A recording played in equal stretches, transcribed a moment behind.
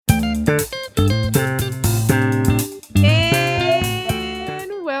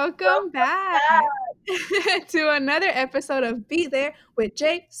And welcome Welcome back back. to another episode of Be There with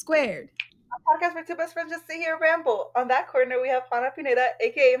J Squared. A podcast where two best friends just sit here and ramble. On that corner, we have Hana Pineda,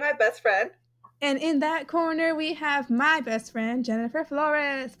 aka my best friend. And in that corner, we have my best friend, Jennifer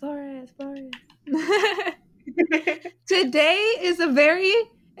Flores. Today is a very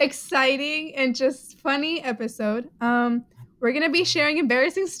exciting and just funny episode. We're going to be sharing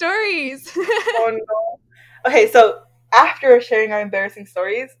embarrassing stories. Oh no. Okay, so after sharing our embarrassing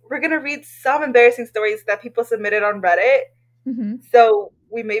stories, we're gonna read some embarrassing stories that people submitted on Reddit, Mhm. so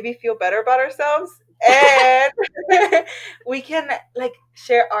we maybe feel better about ourselves, and we can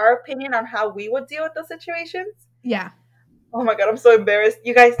share our opinion on how we would deal with those situations. Yeah. Oh my god, I'm so embarrassed.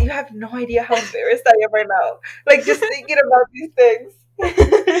 You guys, you have no idea how embarrassed I am right now. Like just thinking about these things.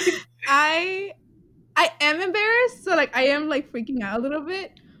 I I am embarrassed, so like I am like freaking out a little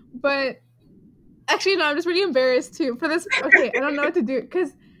bit, but actually no, I'm just really embarrassed too. For this, okay, I don't know what to do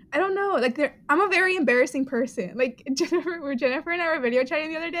because I don't know. Like, I'm a very embarrassing person. Like Jennifer and I were video chatting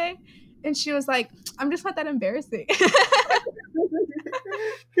the other day, and she was like, "I'm just not that embarrassing."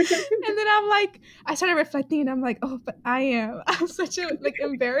 And then I started reflecting, and I'm like, "Oh, but I am. I'm such a like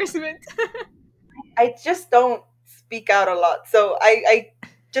embarrassment." I just don't speak out a lot. So I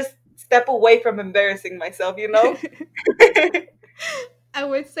just step away from embarrassing myself, you know? I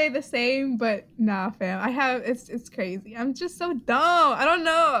would say the same, but nah, fam. It's crazy. I'm just so dumb. I don't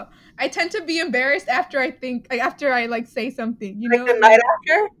know. I tend to be embarrassed after I think, like after I like say something. You Like know, the night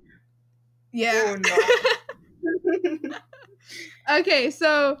after? yeah. Oh no. Okay,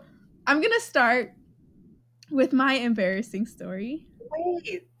 so I'm gonna start with my embarrassing story.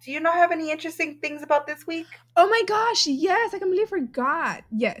 Wait, do you not have any interesting things about this week? Oh my gosh, yes, I completely forgot.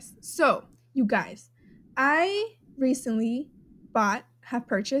 Yes. So, you guys, I recently have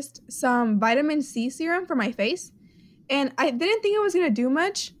purchased some vitamin C serum for my face, and I didn't think it was gonna do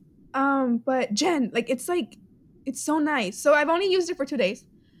much. But Jen, it's so nice. So I've only used it for 2 days.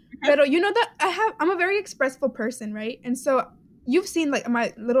 But you know that I'm a very expressive person, right? And so you've seen like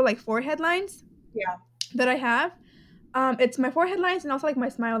my little like forehead lines Yeah. that I have. It's my forehead lines and also like my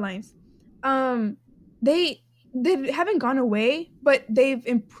smile lines. Um, they they haven't gone away, but they've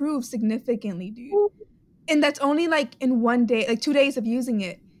improved significantly, dude. And that's only like in 1 day, like 2 days of using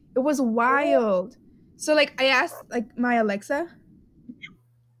it. It was wild. So like I asked like my Alexa,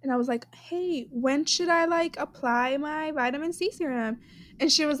 and I was like, "Hey, when should I like apply my vitamin C serum?"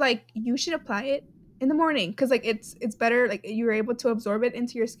 And she was like, "You should apply it in the morning because like it's better, like you're able to absorb it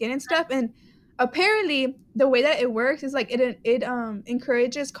into your skin and stuff." And apparently, the way that it works is like it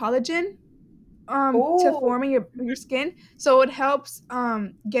encourages collagen to Oh, form in your skin, so it helps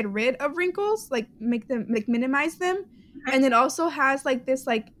get rid of wrinkles, like make them like minimize them, and it also has like this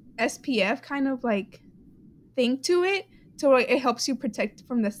like SPF kind of like thing to it, so like it helps you protect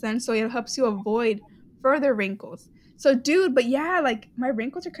from the sun, so it helps you avoid further wrinkles. So dude, but yeah, like my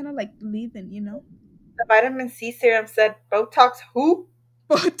wrinkles are kind of like leaving, you know. the vitamin C serum said Botox who?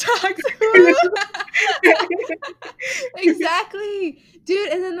 Botox. Exactly, dude.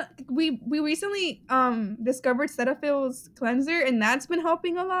 And then we recently discovered Cetaphil's cleanser, and that's been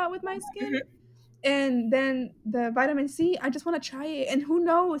helping a lot with my skin. Mhm. And then the vitamin C, I just want to try it. And who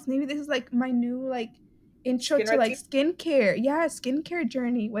knows, maybe this is like my new like intro Skin to like routine. skincare. Yeah, skincare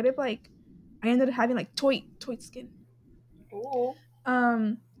journey. What if like I ended up having like toy skin? Ooh.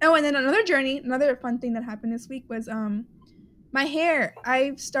 Oh, and then another journey, another fun thing that happened this week was my hair.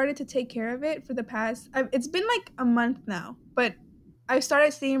 I've started to take care of it for the past it's been like a month now, but I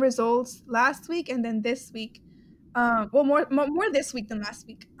started seeing results last week and then this week. Well, more this week than last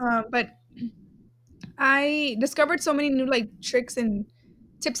week. But I discovered so many new like tricks and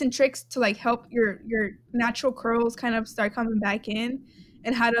tips and tricks to like help your natural curls kind of start coming back in,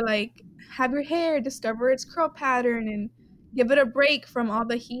 and how to like have your hair discover its curl pattern and give it a break from all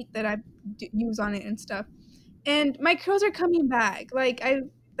the heat that I use on it and stuff. And my curls are coming back. I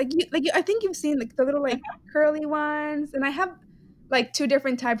think you've seen like the little like curly ones, and I have like two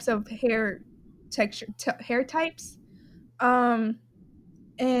different types of hair types. Um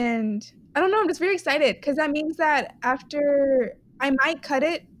and I don't know, I'm just very excited because that means that after I might cut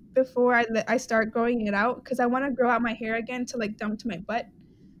it before I start growing it out, because I want to grow out my hair again to like down to my butt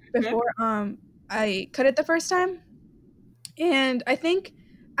Mhm. before I cut it the first time. And I think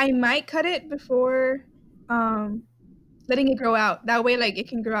I might cut it before um letting it grow out. That way like it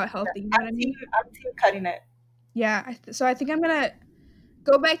can grow out healthy, you know what I mean? I'm team cutting it. Yeah, so I think I'm gonna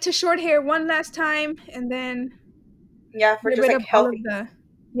go back to short hair one last time and then Yeah, for get just rid like of all of healthy.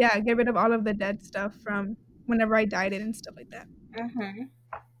 the get rid of all of the dead stuff from whenever I dyed it and stuff like that. Hmm.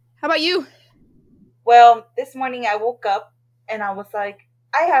 How about you? Well, this morning I woke up and I was like,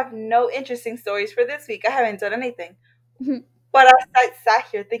 I have no interesting stories for this week. I haven't done anything. But as I sat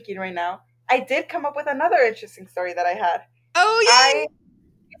here thinking right now, I did come up with another interesting story that I had. Oh I yay!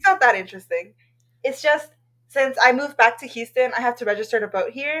 It's not that interesting. It's just since I moved back to Houston, I have to register to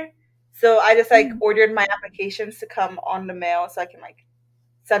vote here. So I just like Mm. ordered my applications to come on the mail so I can like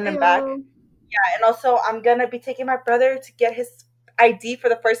send them back. Ayo. Yeah, and also I'm gonna be taking my brother to get his ID for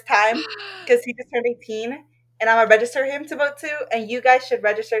the first time because he just turned 18, and I'm gonna register him to vote too. And you guys should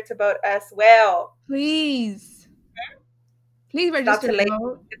register to vote as well. Please, please It's not register too to late.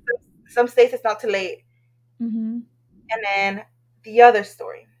 vote. Some states it's not too late. Mm-hmm. And then the other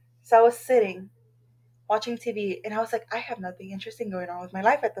story. So I was sitting watching TV, and I was like, I have nothing interesting going on with my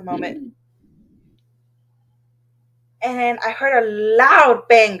life at the moment. And then I heard a loud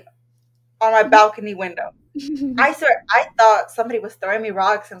bang on my balcony window. I swear, I thought somebody was throwing me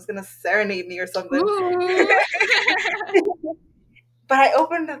rocks and was gonna serenade me or something. Ooh. But I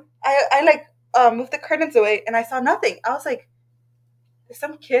opened, I like moved the curtains away, and I saw nothing. I was like, "There's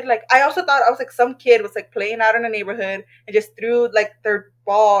some kid." Like, I also thought I was like some kid was like playing out in the neighborhood and just threw like their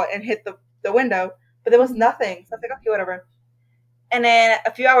ball and hit the window, but there was nothing. So I was like, okay, whatever. And then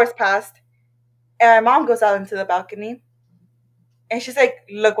a few hours passed, and my mom goes out into the balcony, and she's like,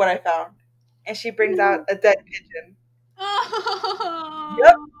 "Look what I found," and she brings out a dead pigeon.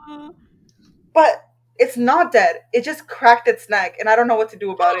 Yep, Oh. but it's not dead. It just cracked its neck, and I don't know what to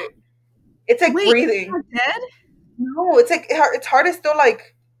do about it. It's like Wait, it's breathing. not dead? No, it's like its heart is still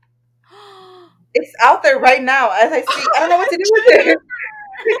like it's out there right now as I speak. I don't know what to do with it.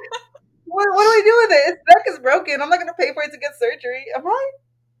 What do I do with it? Its neck is broken. I'm not gonna pay for it to get surgery. Am I?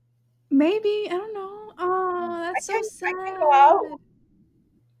 Maybe, I don't know. Oh, that's so I can't go out. sad.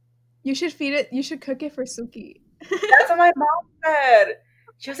 You should feed it. You should cook it for Suki. That's what my mom said.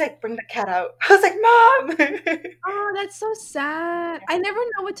 She was like, "Bring the cat out." I was like, "Mom." Oh, that's so sad. I never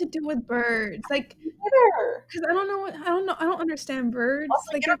know what to do with birds. Like, Neither. cause I don't understand birds.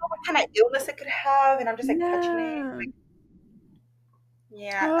 Also, Like, you don't know what kind of illness it could have, and I'm just like touching it. yeah. Like,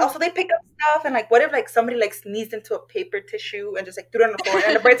 yeah. Oh, Also, they pick up stuff, and like, what if like somebody like sneezed into a paper tissue and just like threw it on the floor,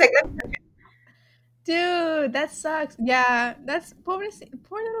 and the bird's like, dude, that sucks. Yeah, that's poor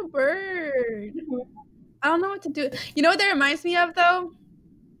little bird. I don't know what to do. You know what that reminds me of though?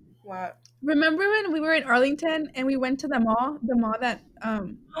 "What?" Remember when we were in Arlington and we went to the mall that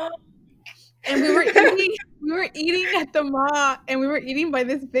and we were eating at the mall and we were eating by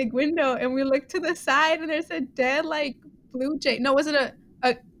this big window and we looked to the side and there's a dead like blue jay. No, was it a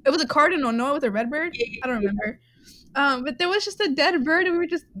it was a cardinal, no, it was a red bird? I don't remember. But there was just a dead bird and we were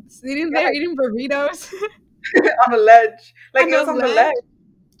just sitting Yeah, there like eating burritos on the ledge, like on it the was on the ledge, ledge.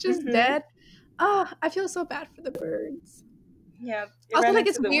 just dead. Oh, I feel so bad for the birds. Yeah, it Also, ran like,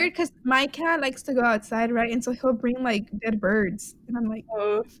 it's into the weird window. because my cat likes to go outside, right? And so he'll bring, like, dead birds, and I'm like,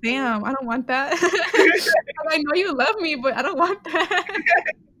 Oh, sweet. "Fam, I don't want that." I know you love me, but I don't want that.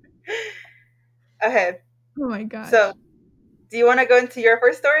 Okay, Oh my gosh. so do you want to go into your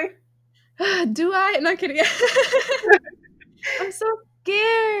first story? Do I? No, kidding. I'm so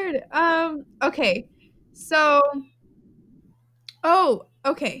scared. Okay. So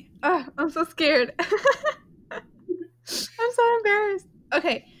okay. I'm so scared. I'm so embarrassed.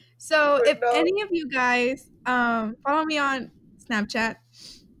 Okay. So Oh, if no. any of you guys follow me on Snapchat,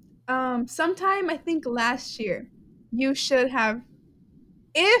 sometime I think last year, you should have,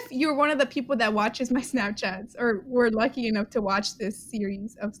 if you're one of the people that watches my Snapchats or were lucky enough to watch this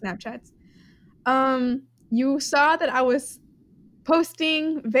series of Snapchats, you saw that I was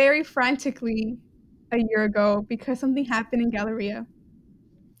posting very frantically a year ago because something happened in Galleria.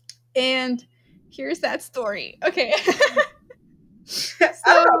 And here's that story. Okay. I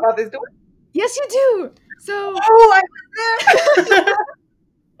don't know So, about this story. yes, you do. So, Oh, I was there.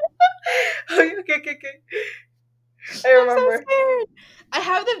 Okay, okay, okay. I I'm so remember. scared. I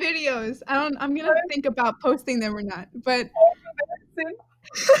have the videos. I'm gonna think about posting them or not, but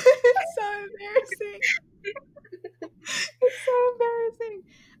it's so embarrassing. It's so embarrassing.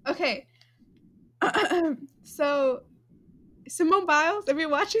 Okay. So, Simone Biles, if you're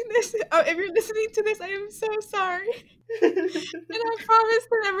watching this, if you're listening to this, I am so sorry. And I promise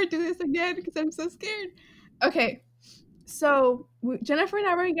to never do this again because I'm so scared. Okay. So, Jennifer and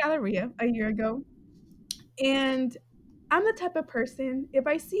I were in Galleria a year ago, and I'm the type of person, if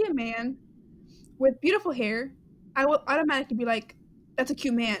I see a man with beautiful hair, I will automatically be like, that's a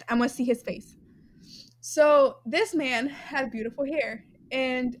cute man. I must see his face. So this man had beautiful hair.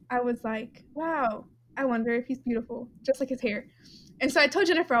 And I was like, wow, I wonder if he's beautiful, just like his hair. And so I told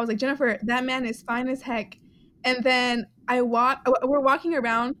Jennifer, I was like, Jennifer, that man is fine as heck. And then we're walking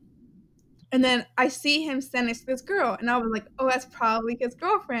around And then I see him stand next to this girl, and I was like, oh, that's probably his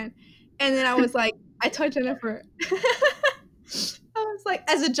girlfriend. And then I was like, I told Jennifer, I was like,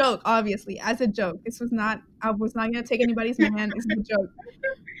 as a joke, obviously, as a joke. This was not, I was not going to take anybody's man. This is a joke.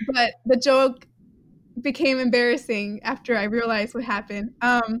 But the joke became embarrassing after I realized what happened.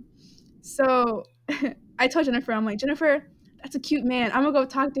 So I told Jennifer, I'm like, Jennifer, that's a cute man. I'm gonna go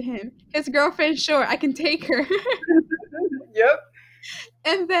talk to him. His girlfriend's short. I can take her. Yep.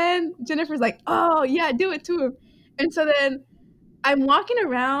 And then Jennifer's like, oh yeah, do it to him. And so then I'm walking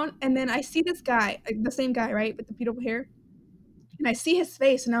around, and then I see this guy, like, the same guy, right, with the beautiful hair. And I see his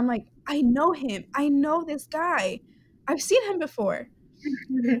face, and I'm like, I know him. I know this guy. I've seen him before.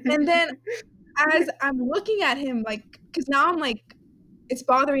 And then as I'm looking at him, like, because now I'm like, it's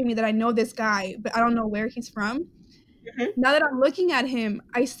bothering me that I know this guy, but I don't know where he's from. Now that I'm looking at him,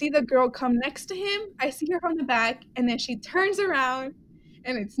 I see the girl come next to him. I see her from the back, and then she turns around,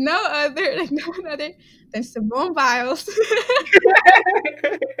 and it's no other than Simone Biles,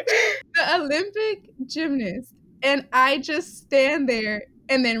 the Olympic gymnast. And I just stand there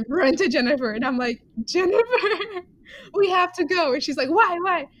and then run to Jennifer, and I'm like, Jennifer, we have to go. And she's like,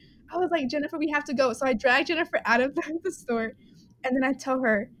 why? I was like, Jennifer, we have to go. So I drag Jennifer out of the store, and then I tell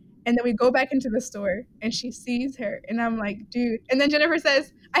her, and then we go back into the store, and she sees her, and I'm like, dude. And then Jennifer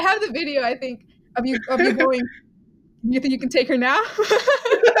says, I have the video, I think, of you going, you think you can take her now?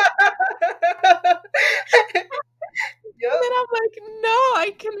 Yep. And then I'm like, no,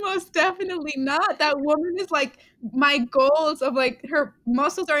 I can most definitely not. That woman is like my goals of like, her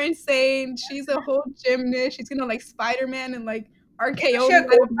muscles are insane. She's a whole gymnast. She's gonna like Spider-Man and like RKO She me a out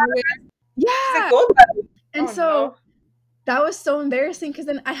gold of nowhere. She's a Yeah. gold medal. And Oh so no. that was so embarrassing because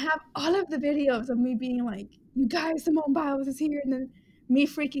then I have all of the videos of me being like, you guys, Simone Biles is here. And then me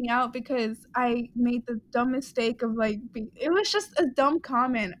freaking out because I made the dumb mistake of like, it was just a dumb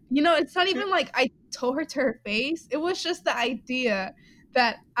comment. You know, it's not even like I told her to her face. It was just the idea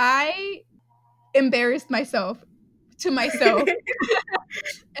that I embarrassed myself to myself. And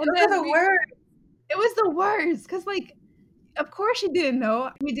Those then are the words. it was the worst because, like, of course she didn't know.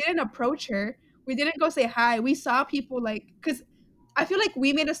 We didn't approach her. We didn't go say hi. We saw people like, because I feel like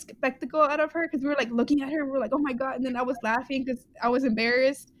we made a spectacle out of her because we were like looking at her. We were like, oh my God. And then I was laughing because I was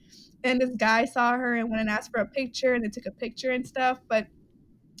embarrassed. And this guy saw her and went and asked for a picture, and they took a picture and stuff. But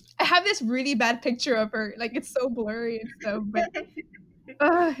I have this really bad picture of her. Like, it's so blurry and stuff. But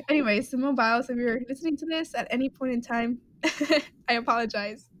anyway, Simone Biles, if you're listening to this at any point in time, I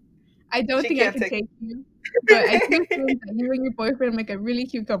apologize. I don't She think I can't can take take you, but I do think that you and your boyfriend make a really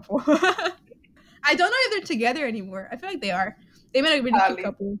cute couple. I don't know if they're together anymore. I feel like they are. They made a really cute Ali.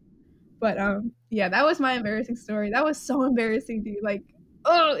 couple. But yeah, that was my embarrassing story. That was so embarrassing, dude. Like,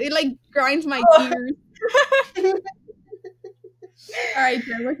 oh, it like grinds my gears. All right,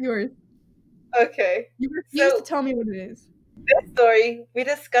 Jen, what's yours? Okay. You refuse So to tell me what it is. this story, we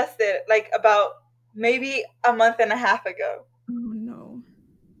discussed it like about maybe a month and a half ago. Oh no.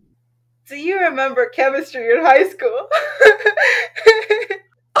 Do you remember chemistry in high school?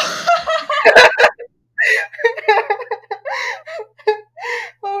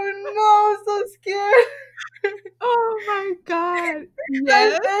 Oh no, I'm so scared. Oh my God.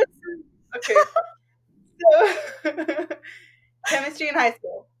 Yes. Okay. So chemistry in high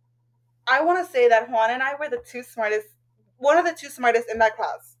school. I want to say that Juan and I were the two smartest, one of the two smartest in that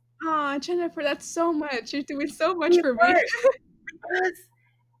class. Oh, Jennifer, that's so much. You're doing so much We for me. were, because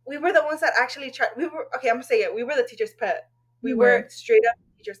we were the ones that actually tried. We were okay. I'm gonna say it. We were the teacher's pet. We were straight up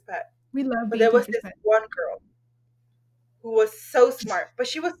teacher's pet. We love But being there was teachers' this pet. one girl who was so smart, but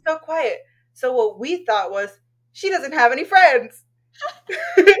she was so quiet. So what we thought was she doesn't have any friends.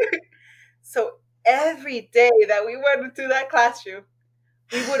 So every day that we went into that classroom,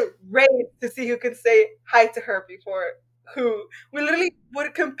 we would race to see who could say hi to her before who. We literally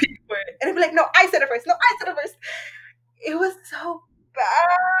would compete for it. And it'd be like, no, I said it first. No, I said it first. It was so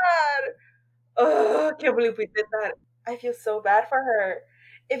bad. Oh, I can't believe we did that. I feel so bad for her.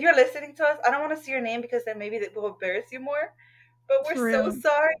 If you're listening to us, I don't want to see your name because then maybe it will embarrass you more. But For we're so real.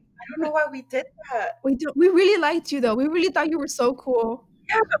 sorry. I don't know why we did that. We really liked you though. We really thought you were so cool.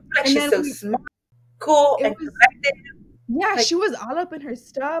 Yeah, but like And she's then so smart, cool, it and was collected. yeah, Like, she was all up in her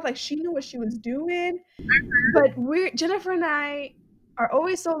stuff. Like she knew what she was doing. But Jennifer and I are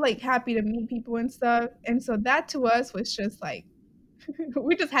always so like happy to meet people and stuff. And so that to us was just like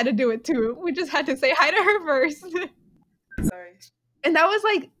we just had to do it too. We just had to say hi to her first. sorry. And that was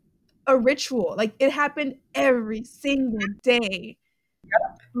like a ritual. Like it happened every single day.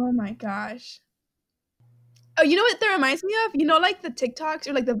 Oh my gosh. Oh, you know what that reminds me of? You know, like the TikToks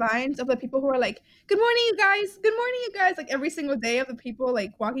or like the Vines of the people who are like, "Good morning, you guys. Good morning, you guys." Like every single day of the people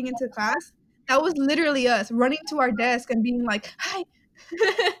like walking into class. That was literally us running to our desk and being like, "Hi."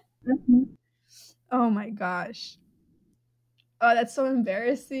 Mhm. Oh my gosh. Oh, that's so So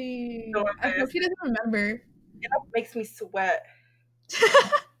embarrassing. I hope he embarrassing. doesn't remember. It makes me sweat.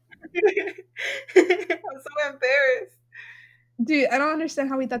 I'm so embarrassed. Dude, I don't understand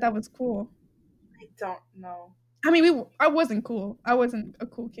how we thought that was cool. I don't know. I mean, I wasn't cool. I wasn't a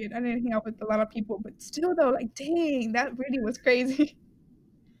cool kid. I didn't hang out with a lot of people, but still though, like dang, that really was crazy.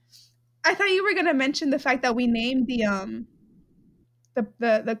 I thought you were gonna mention the fact that we named the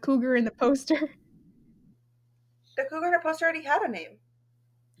cougar in the poster. The cougar in the poster already had a name.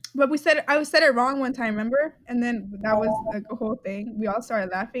 But I said it wrong one time, remember? And then that was Oh, like a whole thing. We all started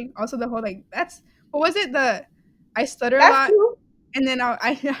laughing. Also the whole like that's what was it? The I stutter a that's lot. cool. And then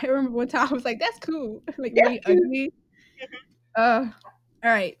I remember one time I was like, that's cool. Like That's really cute. ugly. All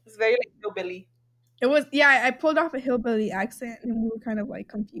right. It's very like hillbilly. It was yeah, I pulled off a hillbilly accent and we were kind of like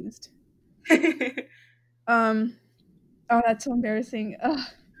confused. Um oh that's so embarrassing. Ugh.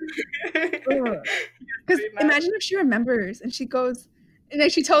 Because Very mad. imagine if she remembers and she goes and then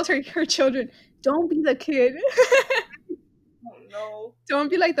she tells her children, don't be the kid. Oh no. Don't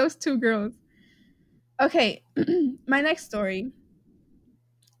be like those two girls. Okay, my next story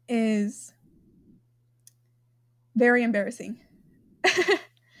is very embarrassing.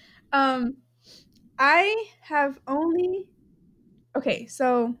 um, I have only okay,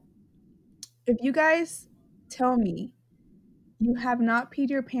 so if you guys tell me you have not peed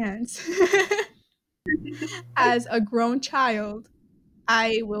your pants as a grown child,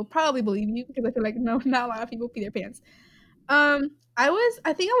 I will probably believe you because I feel like no, not a lot of people pee their pants. I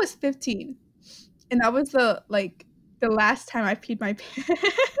think I was 15, and that was the last time I peed my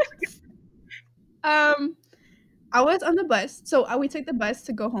pants. um, I was on the bus, so we took the bus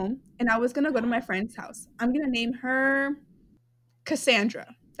to go home, and I was gonna go to my friend's house. I'm gonna name her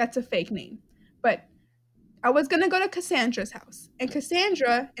Cassandra. That's a fake name, but I was gonna go to Cassandra's house, and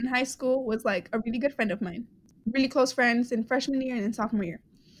Cassandra in high school was like a really good friend of mine, really close friends in freshman year and in sophomore year.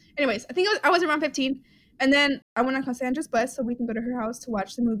 Anyways, I think I was around 15, and then I went on Cassandra's bus so we can go to her house to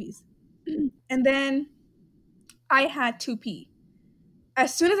watch the movies, and then I had to pee.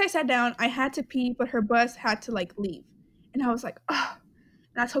 As soon as I sat down, I had to pee, but her bus had to like leave, and I was like, oh.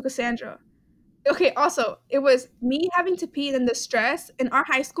 And I told Cassandra. Okay, also, it was me having to pee and the stress. In our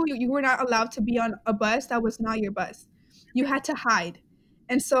high school, you were not allowed to be on a bus that was not your bus. You had to hide.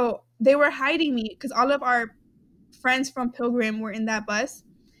 And so they were hiding me because all of our friends from Pilgrim were in that bus.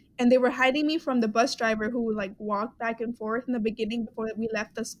 And they were hiding me from the bus driver who would like walk back and forth in the beginning before we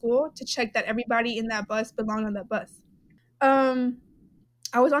left the school to check that everybody in that bus belonged on that bus. Um,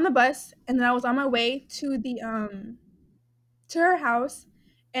 I was on the bus and then I was on my way to her house,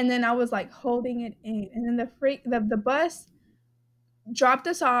 and then I was like holding it in, and then the bus dropped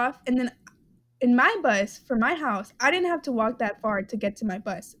us off, and then in my bus for my house, I didn't have to walk that far to get to my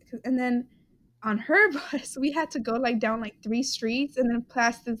bus, and then on her bus we had to go like down like 3 streets and then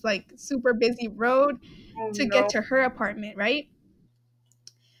past this like super busy road Oh to get no. to her apartment, right?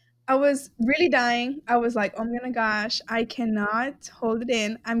 I was really dying. I was like, oh my gosh, I cannot hold it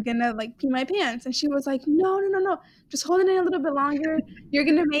in. I'm gonna like pee my pants. And she was like, no, no, no, no. Just hold it in a little bit longer. You're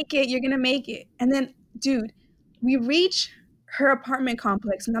gonna make it. You're gonna make it. And then, dude, we reach her apartment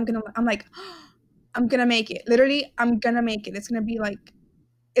complex and I'm like, I'm gonna make it. Literally, I'm gonna make it. It's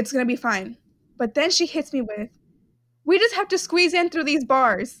gonna be fine. But then she hits me with, we just have to squeeze in through these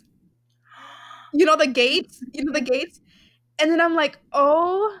bars. You know the gates? You know the gates? And then I'm like,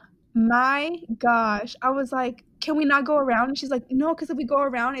 "Oh my gosh." I was like, "Can we not go around?" And she's like, "No, because if we go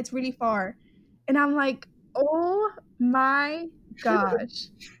around, it's really far." And I'm like, "Oh my gosh."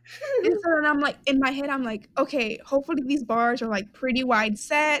 And so then I'm like, in my head, I'm like, "Okay, hopefully these bars are like pretty wide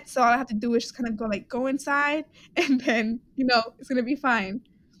set, so all I have to do is just kind of go inside, and then it's gonna be fine."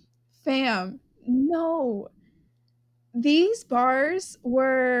 Fam, no, these bars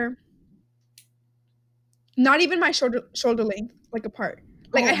were not even my shoulder length, like apart.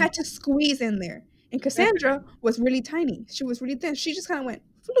 Like I Oh, had to squeeze in there. And Cassandra was really tiny. She was really thin. She just kind of went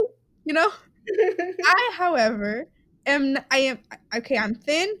floop, you know? I, however, I am okay, I'm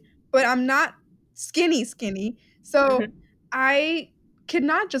thin, but I'm not skinny. So I could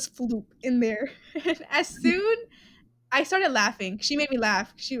not just floop in there. And as soon I started laughing. She made me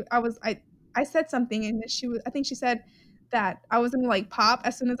laugh. I said something and I think she said that I was gonna like pop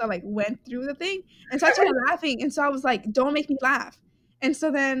as soon as I like went through the thing. And so I started laughing. And so I was like, don't make me laugh. And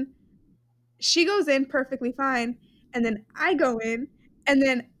so then she goes in perfectly fine. And then I go in and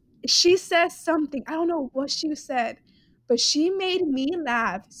then she says something. I don't know what she said, but she made me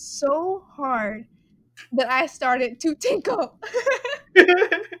laugh so hard that I started to tinkle.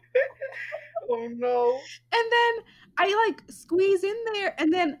 Oh no. And then I like squeeze in there,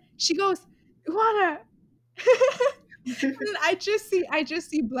 and then she goes, Juana. And then I just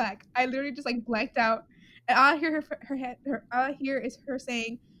see black. I literally just like blacked out. And all I hear her head all I hear is her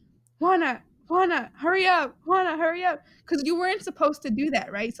saying, Juana, Juana, hurry up, Juana, hurry up. Because you weren't supposed to do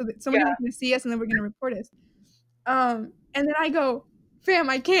that, right? So that somebody Yeah. was gonna see us and then we're gonna report us. And then I go, fam,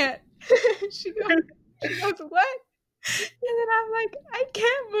 I can't. she goes, what? And then I'm like, I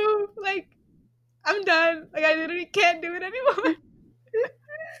can't move. Like, I'm done. Like, I literally can't do it anymore.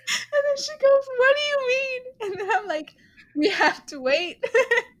 And then she goes, what do you mean? And then I'm like, we have to wait.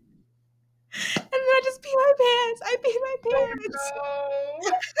 And then I just pee my pants. I peed my pants.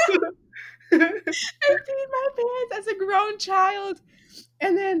 No. I peed my pants as a grown child.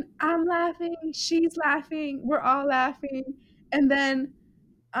 And then I'm laughing. She's laughing. We're all laughing. And then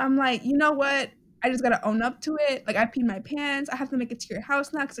I'm like, you know what? I just gotta own up to it. Like, I peed my pants. I have to make it to your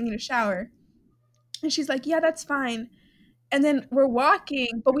house now because I need a shower. And she's like, yeah, that's fine. And then we're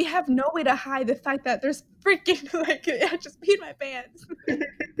walking, but we have no way to hide the fact that there's freaking, like, I just peed my pants. And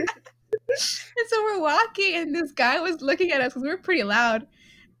so we're walking, and this guy was looking at us because we were pretty loud.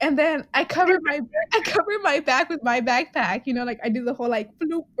 And then I cover my back with my backpack, you know, like I do the whole like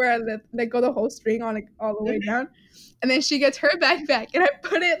floop where I let go the whole string on like all the way down. And then she gets her backpack, and I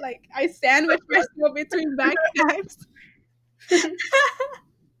put it like I sandwich myself between backpacks. I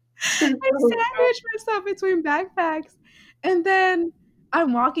sandwich myself between backpacks, and then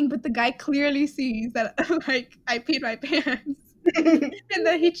I'm walking, but the guy clearly sees that like I peed my pants, and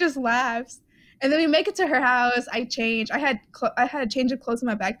then he just laughs. And then we make it to her house. I change. I had a change of clothes in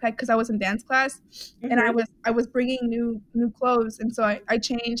my backpack because I was in dance class, and I was bringing new clothes, and so I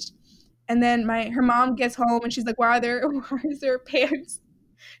changed. And then her mom gets home, and she's like, why is there pants,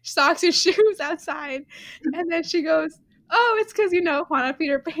 socks, and shoes outside? And then she goes, oh, it's because Juana peed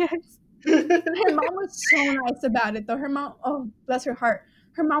her pants. Her mom was so nice about it, though. Her mom, oh, bless her heart.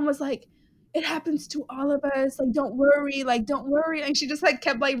 Her mom was like, it happens to all of us. Like, don't worry. Like, don't worry. And she just like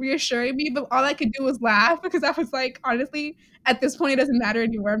kept like reassuring me, but all I could do was laugh because I was like, honestly, at this point, it doesn't matter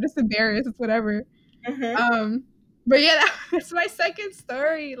anymore. I'm just embarrassed. It's whatever. But yeah, that's my second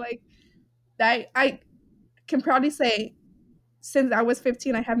story. Like, I can proudly say, since I was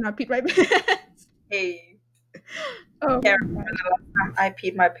 15, I have not peed my pants. Hey. Oh, yeah, I remember the last time I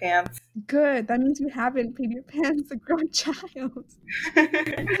peed my pants. Good. That means you haven't peed your pants as a grown child. As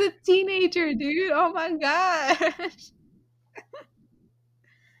a teenager, dude. Oh my gosh.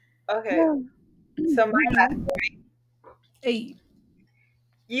 Okay. So my last story. Hey.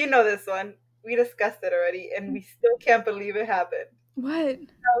 You know this one. We discussed it already, and we still can't believe it happened. What?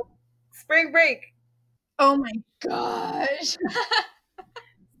 So, spring break. Oh my gosh.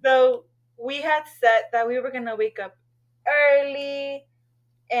 So we had set that we were gonna wake up early,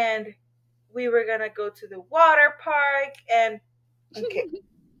 and we were gonna go to the water park, and okay.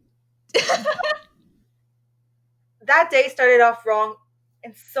 That day started off wrong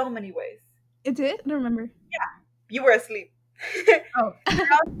in so many ways. It did? I don't remember. Yeah, you were asleep. Oh.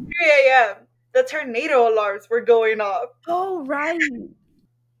 Around 3 a.m., the tornado alarms were going off. Oh, right.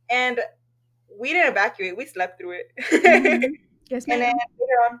 And we didn't evacuate. We slept through it. Yes, and then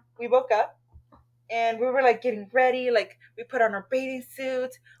later on, we woke up, and we were like getting ready. Like, we put on our bathing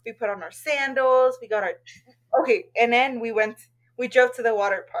suits. We put on our sandals. We got our... Okay, and then we drove to the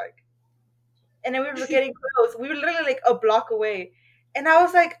water park. And then we were getting close. We were literally like a block away. And I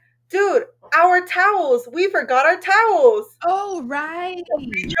was like, dude, our towels. We forgot our towels. Oh, right. So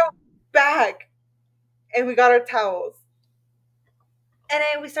we drove back and we got our towels. And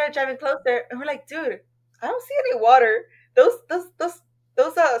then we started driving closer and we're like, dude, I don't see any water. Those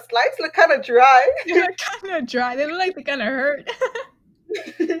slides look kind of dry. They look kind of dry. They look like they kind of hurt.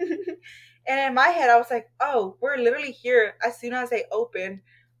 And in my head, I was like, oh, we're literally here as soon as they opened.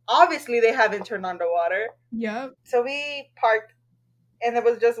 Obviously, they haven't turned on the water. Yep. So we parked, and there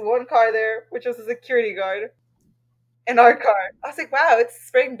was just one car there, which was a security guard, in our car. I was like, wow, it's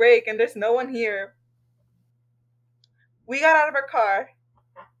spring break, and there's no one here. We got out of our car,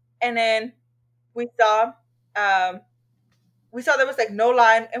 and then we saw there was like no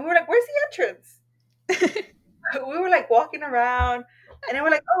line, and we were like, where's the entrance? We were like walking around, and then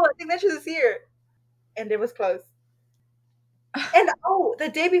we're like, oh, I think the entrance is here. And it was closed. And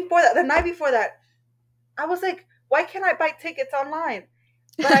the night before that, I was like, why can't I buy tickets online?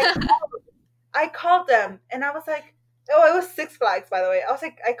 But I called them, and I was like, oh, it was Six Flags, by the way. I was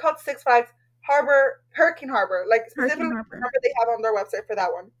like, I called Six Flags Hurricane Harbor, like specifically the number they have on their website for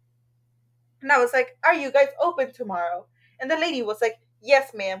that one. And I was like, are you guys open tomorrow? And the lady was like,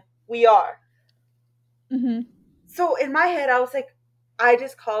 yes, ma'am, we are. Mm-hmm. So in my head, I was like, I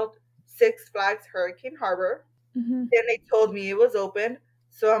just called Six Flags Hurricane Harbor. Mm-hmm. Then they told me it was open,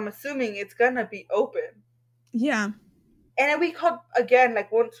 so I'm assuming it's gonna be open. Yeah. And then we called again,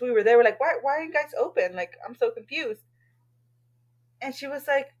 like once we were there, we're like, why are you guys open? Like, I'm so confused. And she was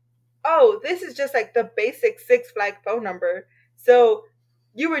like, oh, this is just like the basic Six Flag phone number. So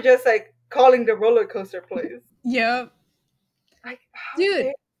you were just like calling the roller coaster place. Yep. Like, how Dude,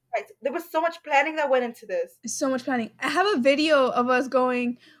 dare there was so much planning that went into this. so much planning. I have a video of us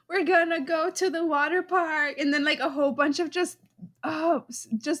going, we're gonna go to the water park, and then like a whole bunch of just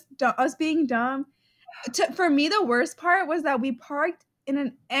us being dumb. For me, the worst part was that we parked in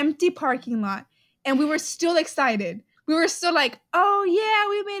an empty parking lot, and we were still excited. We were still like, oh yeah,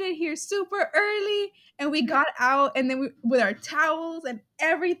 we made it here super early, and we got out, and then we with our towels and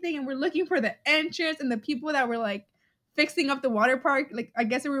everything, and we're looking for the entrance, and the people that were like fixing up the water park, like I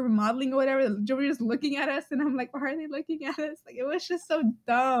guess they were remodeling or whatever, they were just looking at us, and I'm like, why are they looking at us? Like, it was just so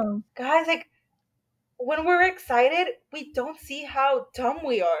dumb. Guys, like, when we're excited, we don't see how dumb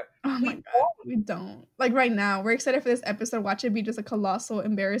we are. Oh my god, we don't. Like right now, we're excited for this episode. Watch it be just a colossal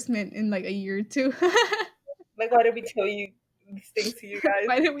embarrassment in like a year or two. Like, why did we tell you these things to you guys?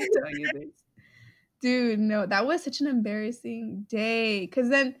 Why did we tell you this? Dude, no, that was such an embarrassing day. Cause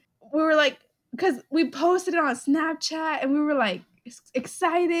then we were like, cause we posted it on Snapchat and we were like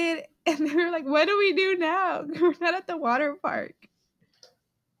excited. And they were like, what do we do now? We're not at the water park.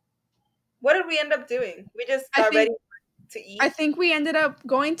 What did we end up doing? We just got ready to eat. I think we ended up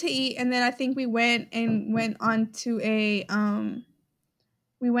going to eat, and then I think we went on to a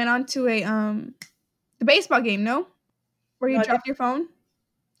the baseball game, no? Where you dropped your phone?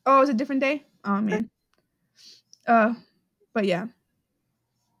 Oh, it was a different day? Oh man. But yeah.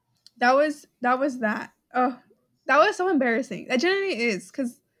 That was that. Oh, that was so embarrassing. That generally is,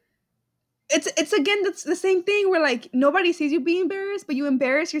 because it's again that's the same thing where like nobody sees you being embarrassed, but you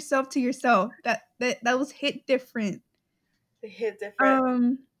embarrass yourself to yourself. That was hit different. It hit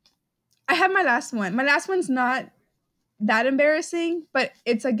different. I have my last one. My last one's not that embarrassing, but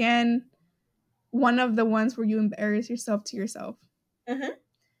it's again one of the ones where you embarrass yourself to yourself.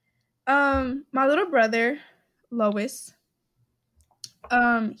 My little brother, Lois,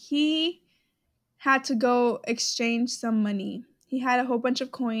 he had to go exchange some money. He had a whole bunch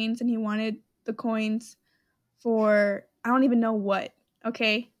of coins and he wanted the coins for I don't even know what,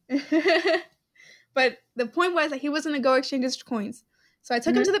 okay? But the point was that he was going to go exchange his coins. So I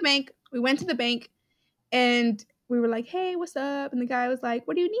took him to the bank. We went to the bank and we were like, hey, what's up? And the guy was like,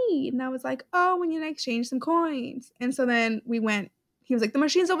 what do you need? And I was like, oh, we need to exchange some coins. And so then we went. He was like, the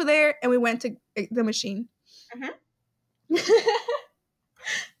machine's over there. And we went to the machine. I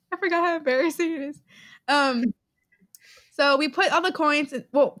forgot how embarrassing it is. So we put all the coins in.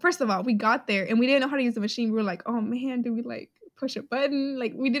 Well, first of all, we got there and we didn't know how to use the machine. We were like, oh man, do we like push a button?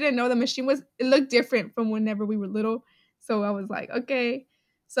 Like, we didn't know the machine it looked different from whenever we were little. So I was like, okay.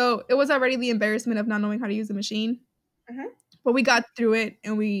 So it was already the embarrassment of not knowing how to use the machine. But we got through it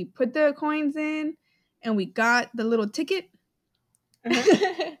and we put the coins in and we got the little ticket. We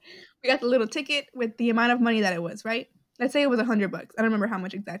got the little ticket with the amount of money that it was, right? Let's say it was $100. I don't remember how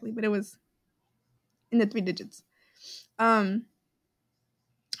much exactly, but it was in the 3 digits. $100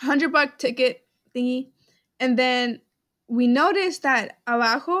 ticket thingy. And then we noticed that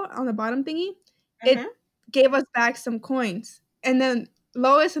abajo on the bottom thingy, it gave us back some coins. And then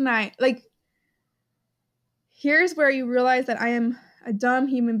Lois and I, like, here's where you realize that I am a dumb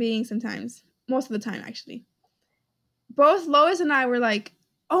human being sometimes. Most of the time, actually. Both Lois and I were like,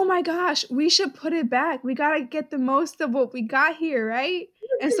 oh my gosh, we should put it back. We got to get the most of what we got here, right?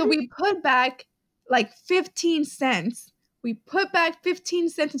 And so we put back like 15 cents. We put back 15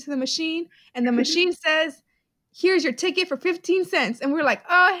 cents into the machine, and the machine says, here's your ticket for 15 cents. And we're like,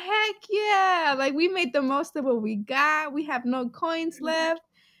 oh, heck yeah. Like, we made the most of what we got. We have no coins left,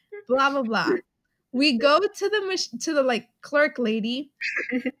 blah, blah, blah. We go to the like clerk lady,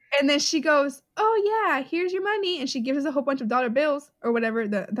 and then she goes, oh yeah, here's your money. And she gives us a whole bunch of dollar bills or whatever,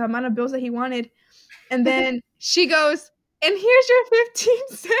 the amount of bills that he wanted. And then she goes, and here's your 15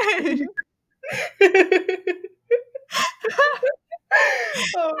 cents. And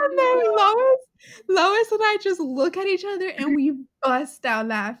then Lois and I just look at each other and we bust out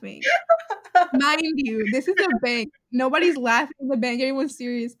laughing. Mind you, this is a bank. Nobody's laughing in the bank. Everyone's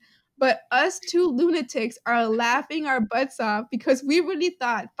serious. But us two lunatics are laughing our butts off because we really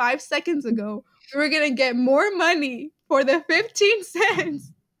thought 5 seconds ago we were going to get more money for the 15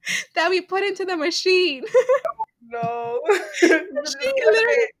 cents that we put into the machine. No.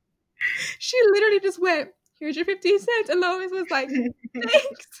 She literally just went, here's your 15 cents. And Lois was like,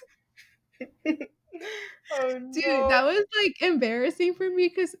 thanks. Oh Dude, no. that was like embarrassing for me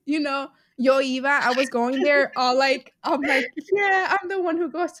because Yo Eva, I was going there all like I'm like, yeah, I'm the one who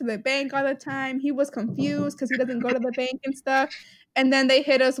goes to the bank all the time. He was confused because he doesn't go to the bank and stuff. And then they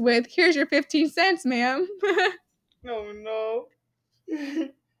hit us with, here's your 15 cents, ma'am. Oh no.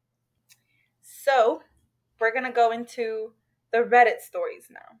 So we're gonna go into the Reddit stories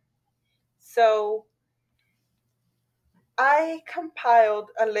now. So I compiled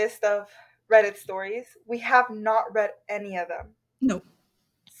a list of Reddit stories. We have not read any of them. Nope.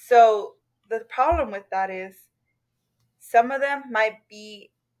 So the problem with that is some of them might be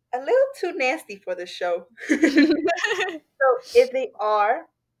a little too nasty for the show. So if they are,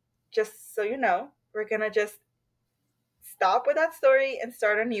 just so you know, we're gonna just stop with that story and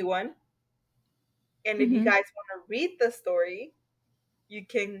start a new one. And if you Mhm. guys want to read the story, you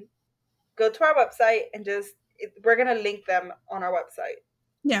can go to our website and we're gonna link them on our website.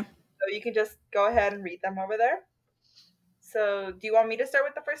 Yeah. So you can just go ahead and read them over there. So do you want me to start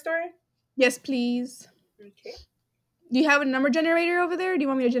with the first story? Yes, please. Okay. Do you have a number generator over there? Or do you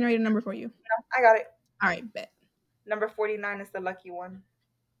want me to generate a number for you? No, I got it. All right, bet. Number 49 is the lucky one.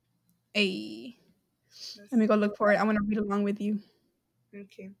 Hey, Let's let me go see look what for it. I want to read along with you.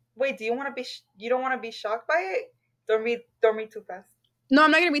 Okay. Wait, do you want to you don't want to be shocked by it? Don't read too fast. No,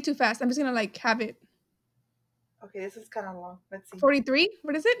 I'm not gonna read too fast. I'm just gonna like have it. Okay, this is kind of long. Let's see. 43.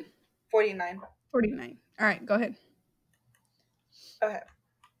 What is it? 49. 49. All right, go ahead. Okay.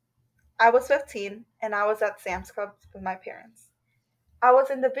 I was 15 and I was at Sam's Club with my parents. I was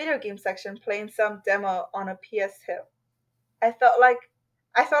in the video game section playing some demo on a PS2. I felt like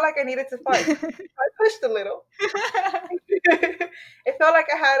I needed to fart. I pushed a little. It felt like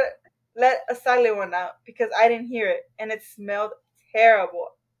I had let a silent one out because I didn't hear it and it smelled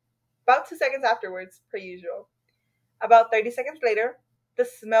terrible. About 2 seconds afterwards, per usual. About 30 seconds later, the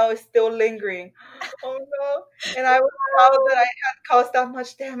smell is still lingering. Oh no. And I was proud that I had caused that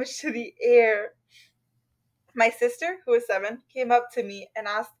much damage to the air. My sister, who is 7, came up to me and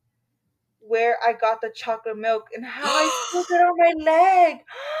asked where I got the chocolate milk and how I spilled it on my leg.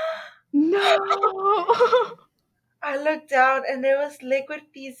 No. I looked down and there was liquid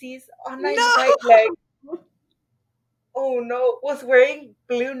feces on my No. right leg. Oh no, was wearing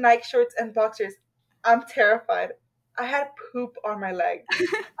blue Nike shorts and boxers. I'm terrified. I had poop on my leg.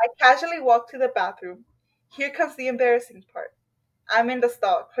 I casually walked to the bathroom. Here comes the embarrassing part. I'm in the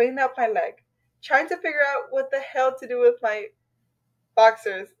stall, cleaning up my leg, trying to figure out what the hell to do with my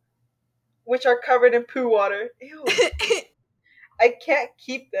boxers, which are covered in poo water. Ew. I can't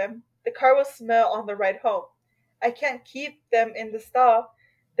keep them. The car will smell on the ride home. I can't keep them in the stall.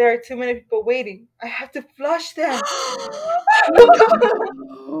 There are too many people waiting. I have to flush them.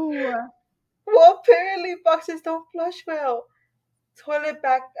 No. Well, apparently boxers don't flush well. Toilet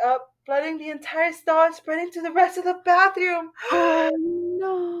backed up, flooding the entire stall and spreading to the rest of the bathroom.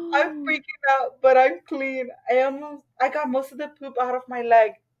 Oh I'm no. freaking out, but I'm clean. I got most of the poop out of my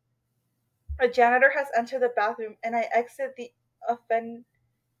leg. A janitor has entered the bathroom and I exit the offend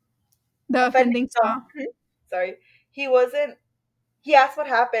The offending offending stall. saw. Sorry. He wasn't he asked what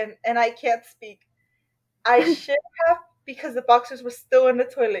happened and I can't speak. I should have because the boxers were still in the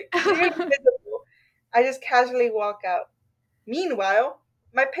toilet, clearly visible. I just casually walk out. Meanwhile,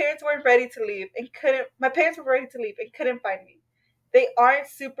 my parents were ready to leave and couldn't find me. They aren't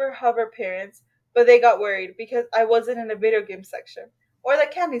super hover parents, but they got worried because I wasn't in the video game section or the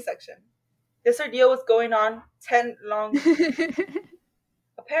candy section. This ordeal was going on 10 long.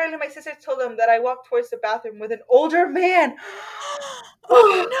 Apparently my sister told them that I walked towards the bathroom with an older man.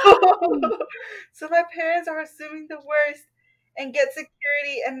 Oh no. So my parents are assuming the worst and get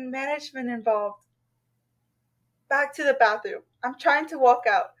security and management involved. Back to the bathroom. I'm trying to walk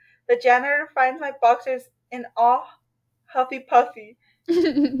out. The janitor finds my boxers in all huffy puffy. The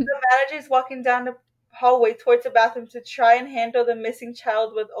manager is walking down the hallway towards the bathroom to try and handle the missing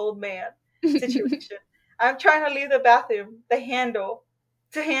child with old man situation. I'm trying to leave the bathroom,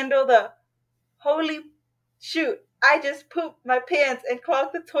 to handle the holy shoot. I just pooped my pants and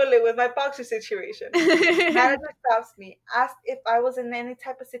clogged the toilet with my boxer situation. Manager stops me, asked if I was in any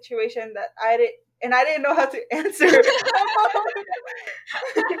type of situation that I didn't know how to answer.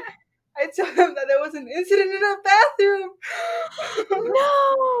 I told him that there was an incident in the bathroom.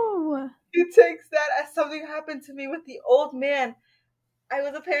 No. He takes that as something happened to me with the old man. I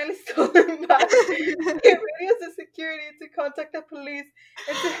was apparently stolen by. He radios the security to contact the police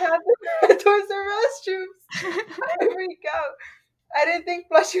and to have them head towards the restrooms. I freak out. I didn't think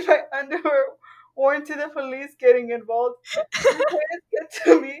flushing my underwear warranted the police getting involved. My parents get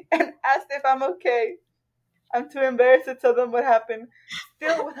to me and asked if I'm okay. I'm too embarrassed to tell them what happened,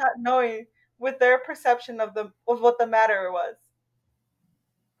 still without knowing with their perception of what the matter was.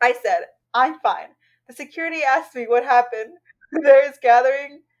 I said, I'm fine. The security asked me what happened. There is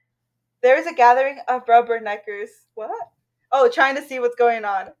gathering there is a gathering of rubberneckers. What? Oh, trying to see what's going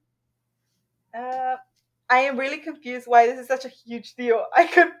on. Uh, I am really confused why this is such a huge deal. I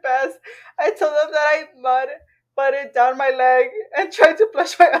confess. I told them that I butted down my leg and tried to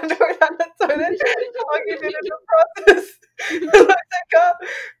flush my underwear down the toilet. Talking in the process.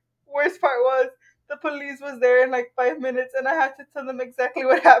 Worst part was the police was there in like 5 minutes, and I had to tell them exactly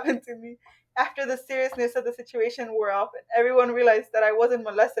what happened to me. After the seriousness of the situation wore off, and everyone realized that I wasn't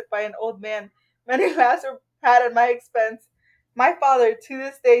molested by an old man, many laughs were had at my expense. My father, to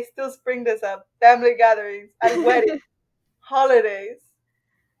this day, still brings this up. Family gatherings, at weddings, holidays.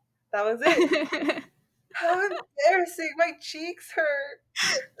 That was it. That was embarrassing. My cheeks hurt.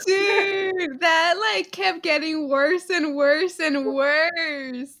 Dude, that like kept getting worse and worse and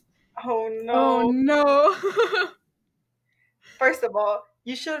worse. Oh Oh no. no. First of all,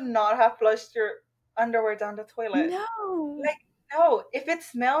 you should not have flushed your underwear down the toilet. No. Like, no, if it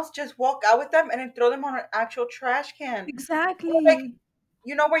smells, just walk out with them and then throw them on an actual trash can. Or like, Exactly.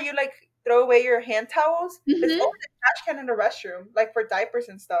 where you like throw away your hand towels? There's Mhm. always a trash can in the restroom, like for diapers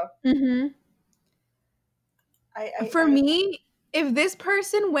and stuff. Mhm. I, I, For I me, if this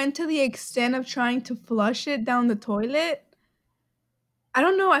person went to the extent of trying to flush it down the toilet, I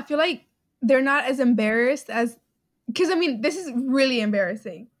don't know, I feel like they're not as embarrassed as, cuz I mean, this is really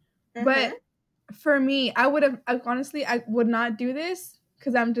embarrassing. mm-hmm. But for me, honestly, I would not do this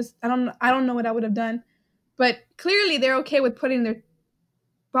cuz I don't know what I would have done. But clearly they're okay with putting their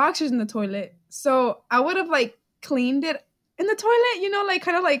boxers in the toilet. So I would have like cleaned it in the toilet, like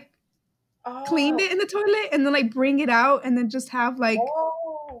kind of like cleaned Oh, it in the toilet and then like bring it out and then just have like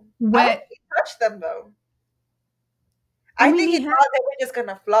oh. I don't wet. think he touched them though. I I mean, think he he had. thought they were just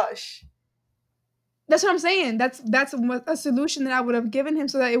gonna flush. That's what I'm saying. That's a solution that I would have given him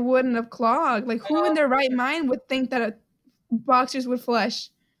so that it wouldn't have clogged. Like, who in Oh, their right mind would think that boxers would flush?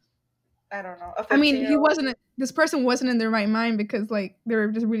 I don't know. A I mean, 15-year old. this person wasn't in their right mind because like they were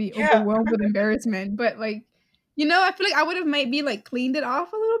just really Yeah. overwhelmed with embarrassment. But like, I feel like I would have maybe like cleaned it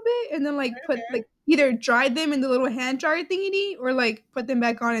off a little bit and then like put like either dried them in the little hand dryer thingy or like put them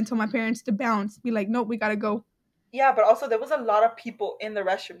back on and tell my parents to bounce. Be like, nope, we gotta go. Yeah, but also there was a lot of people in the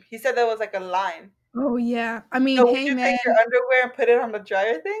restroom. He said there was like a line. Oh yeah. I mean, So would hey you man, take your underwear and put it on the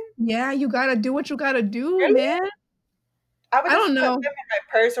dryer thing? yeah, you gotta do what you gotta do, Really? man. I would I just don't put them know. in my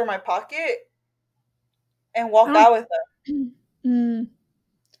purse or my pocket and I walk don't. out with them. Mm.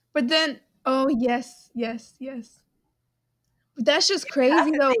 But then, oh yes, yes, yes. But that's just You have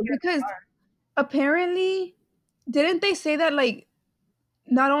crazy to though, take it in the because car. apparently, didn't they say that like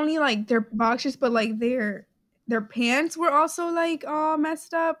not only like their boxers, but like their pants were also like all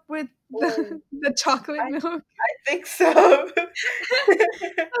messed up with Oh, the chocolate I milk. think so.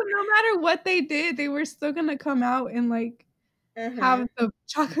 So no matter what they did, they were still gonna come out and like Mm-hmm. have the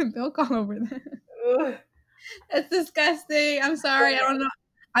chocolate milk all over them. Ugh. That's disgusting. I'm sorry. I don't know.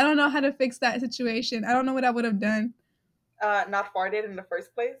 I don't know how to fix that situation. I don't know what I would have done. Not farted in the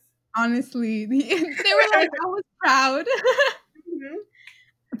first place. Honestly, they were like, I was proud. Mhm.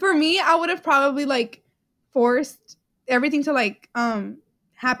 For me, I would have probably like forced everything to like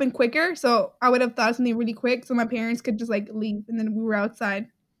happen quicker. So I would have thought something really quick so my parents could just like leave and then we were outside.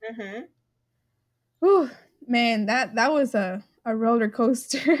 Mhm. Whew, man, that was a roller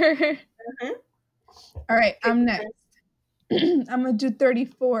coaster. Mhm. All right, Take I'm your next. turn. I'm gonna do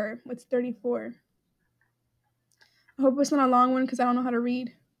 34. What's 34? I hope it's not a long one because I don't know how to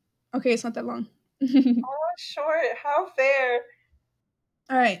read. Okay, it's not that long. Oh, short. How fair.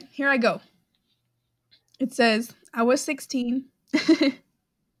 All right, here I go. It says, I was 16.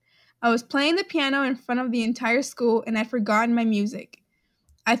 I was playing the piano in front of the entire school and I'd forgotten my music.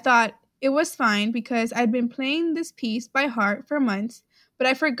 I thought it was fine because I'd been playing this piece by heart for months, but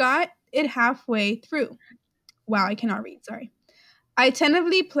I forgot it halfway through. Wow, I cannot read, sorry. I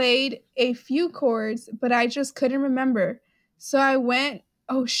tentatively played a few chords, but I just couldn't remember. So I went,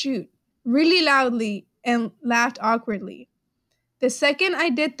 oh shoot, really loudly and laughed awkwardly. The second I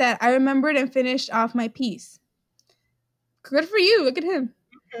did that, I remembered and finished off my piece. Good for you, look at him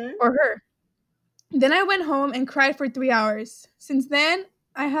Mhm. or her. Then I went home and cried for 3 hours. Since then,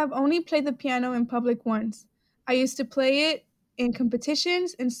 I have only played the piano in public once. I used to play it in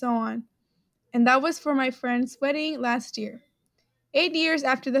competitions and so on. And that was for my friend's wedding last year. 8 years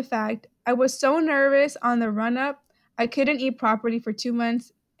after the fact, I was so nervous on the run up, I couldn't eat properly for 2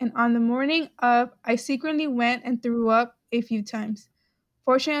 months. And on the morning of, I secretly went and threw up a few times.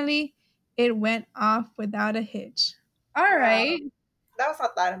 Fortunately, it went off without a hitch. All Wow. right. that was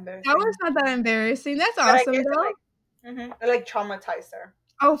not that That was embarrassing. not that embarrassing. That's But I awesome guess though. it like traumatized her.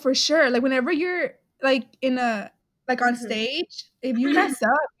 Oh, for sure. Like whenever you're like in a like on Mhm. stage, if you mess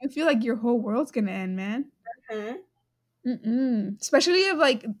up, you feel like your whole world's gonna end, man. Mhm. Mm-mm. Especially if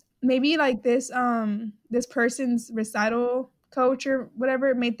like maybe like this person's recital coach or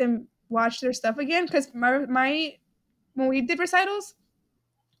whatever made them watch their stuff again. Because my when we did recitals,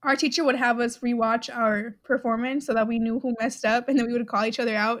 our teacher would have us rewatch our performance so that we knew who messed up, and then we would call each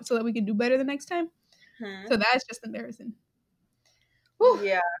other out so that we could do better the next time. Mhm. So that's just embarrassing. Whew.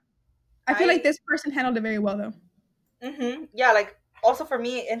 Yeah. I feel like I this person handled it very well though. Yeah, like also for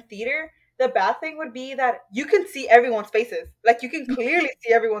me in theater, the bad thing would be that you can see everyone's faces. Like you can clearly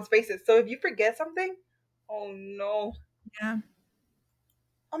see everyone's faces. So if you forget something, oh no. Yeah.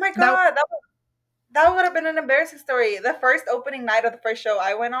 Oh my That god, that would have been an embarrassing story. The first opening night of the first show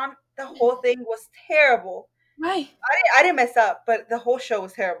I went on, the whole thing was terrible. why? I didn't mess up, but the whole show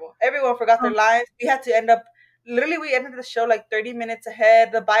was terrible. Everyone forgot their Oh, lines. We had to end up literally we ended the show like 30 minutes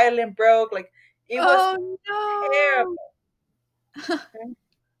ahead. The violin broke. Like it was oh terrible. no.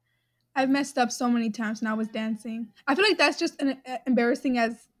 I've messed up so many times when I was dancing. I feel like that's just embarrassing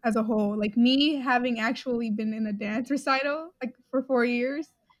as a whole. Like me having actually been in a dance recital like for 4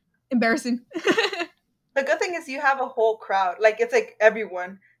 years, embarrassing. The good thing is you have a whole crowd. Like it's like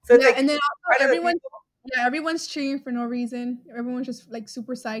everyone. So it's Yeah, like and then also part of the people. everyone's cheering for no reason. Everyone's just like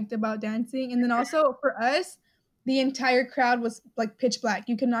super psyched about dancing. And then also for us, the entire crowd was like pitch black.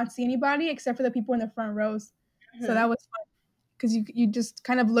 You could not see anybody except for the people in the front rows. So that Mhm. was fun because you just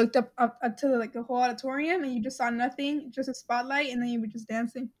kind of looked up to like the whole auditorium and you just saw nothing, just a spotlight, and then you were just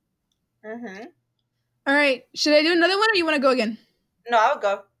dancing. Mhm. All right, should I do another one or you want to go again? No, I'll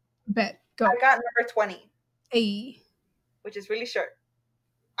go. Bet I go. got number 20, Hey. which is really short.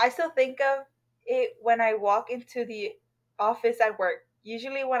 I still think of it when I walk into the office at work.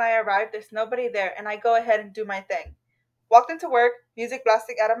 Usually when I arrive, there's nobody there, and I go ahead and do my thing. Walked into work, music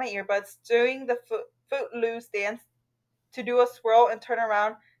blasting out of my earbuds, doing the footloose dance to do a swirl and turn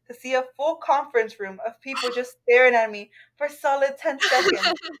around to see a full conference room of people just staring at me for a solid 10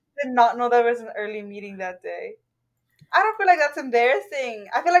 seconds. Did not know there was an early meeting that day. I don't feel like that's embarrassing.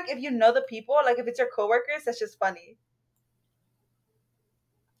 I feel like if you know the people, like if it's your coworkers, that's just funny.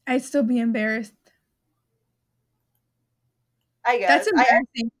 I'd still be embarrassed. I That's guess.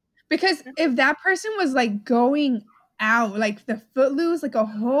 embarrassing because if that person was like going out, like the footloose, like a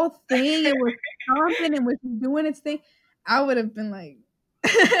whole thing, and was stomping and was doing its thing, I would have been like,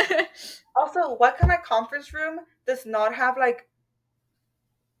 Also, what kind of conference room does not have like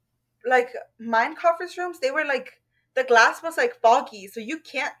mine conference rooms? They were like the glass was like foggy, so you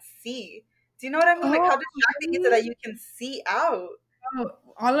can't see. Do you know what I mean? Like oh, how distracting is it really? that you can see out? Oh,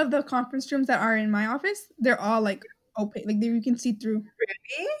 all of the conference rooms that are in my office, they're all like opaque, like you can see through.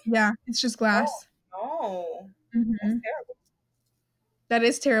 Really? Yeah, it's just Oh glass. no. That's Mhm. terrible. That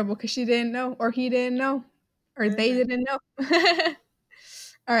is terrible because she didn't know, or he didn't know, or they Hmm. didn't know.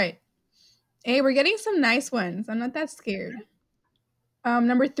 All right. Hey, we're getting some nice ones. I'm not that scared.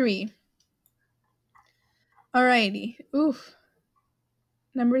 Number 3. Alrighty. Oof.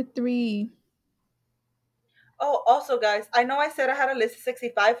 Number 3. Oh, also guys, I know I said I had a list of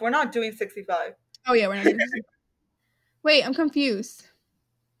 65. We're not doing 65. Oh yeah, we're not doing this. Wait, I'm confused.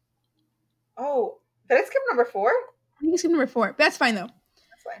 Oh, did I skip number 4? I think it's number 4. But that's fine though.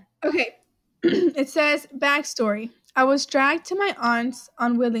 That's fine. Okay. It says backstory. I was dragged to my aunt's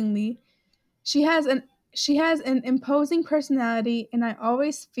unwillingly. She has an she has an imposing personality and I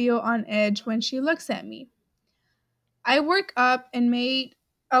always feel on edge when she looks at me. I work up and made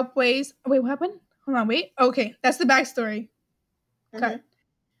up ways. Wait, what happened? Hold on, wait. Okay, that's the backstory. Hmm. Cut.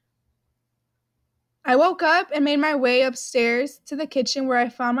 I woke up and made my way upstairs to the kitchen where I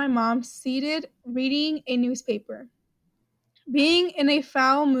found my mom seated reading a newspaper. Being in a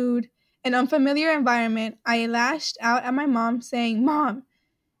foul mood and unfamiliar environment, I lashed out at my mom saying, "Mom,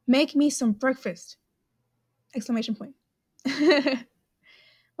 make me some breakfast." Exclamation point.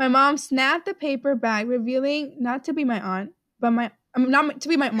 My mom snapped the paper back, revealing not to be my aunt, but not to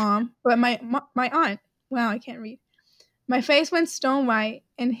be my mom, but my aunt. Wow, I can't read. My face went stone white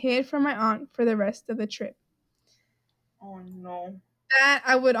and hid from my aunt for the rest of the trip. Oh no. That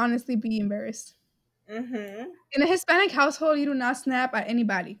I would honestly be embarrassed. Hmm. In a Hispanic household, you do not snap at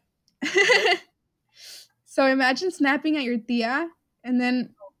anybody. Nope. So imagine snapping at your tia and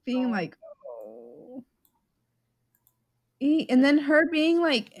then being No. like, oh. And then her being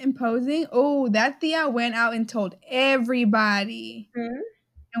like imposing. Oh, that tia went out and told everybody Mhm.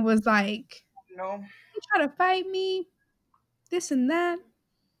 and was like, No. you try to fight me, this and that.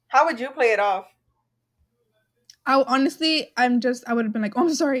 How would you play it off? I would have been like, oh,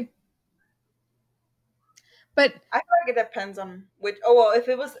 I'm sorry. But I feel like it depends on which. Oh well, if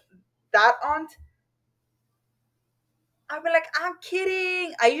it was that aunt, I'd be like, I'm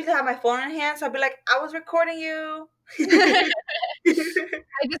kidding. I usually have my phone in hand, so I'd be like, I was recording you. I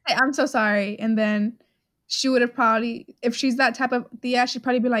just say, I'm so sorry. And then she would have probably, if she's that type of Thea, she'd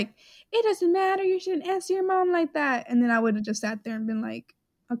probably be like, it doesn't matter. You shouldn't answer your mom like that. And then I would have just sat there and been like,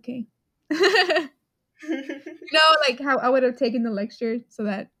 okay. Like how I would have taken the lecture so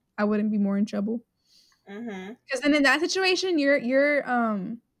that I wouldn't be more in trouble. Mm-hmm. Because then in that situation, you're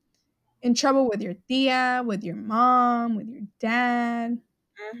in trouble with your tia, with your mom, with your dad,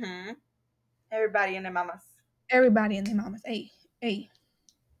 Mm-hmm. Everybody and their mamas. everybody and their mamas. Hey,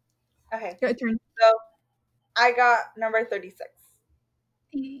 Okay, your turn. so I got number 36.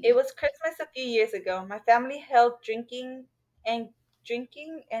 It was Christmas a few years ago. My family held and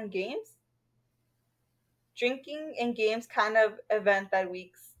drinking and games. Drinking and games kind of event that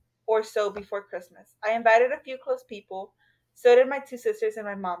weeks or so before Christmas. I invited a few close people. So did my two sisters and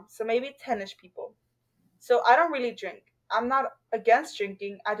my mom. So maybe 10ish people. So I don't really drink. I'm not against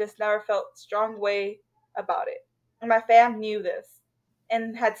drinking. I just never felt strong way about it. And my fam knew this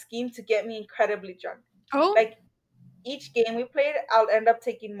and had schemed to get me incredibly drunk. Oh, Like each game we played, I'll end up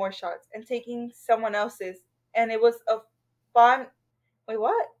taking more shots and taking someone else's. And it was a fun, wait,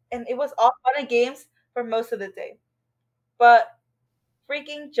 what? And it was all fun and games for most of the day. But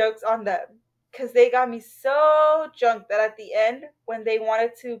freaking jokes on them. Because they got me so drunk that at the end, when they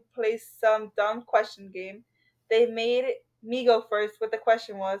wanted to play some dumb question game, they made me go first. What the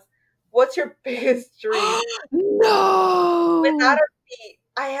question was, what's your biggest dream? Without no. a beat,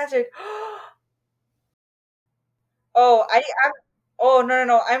 I answered, oh, I'm, oh, no, no,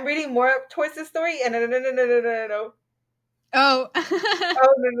 no. I'm reading more towards the story. And no, no, no, no, no, no, no, no. Oh.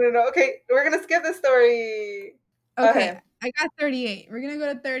 Oh, no, no, no. Okay, we're going to skip the story. Okay, Okay. I got 38. We're gonna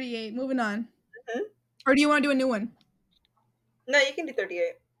go to 38. Moving on. Mhm. Or do you want to do a new one? No, you can do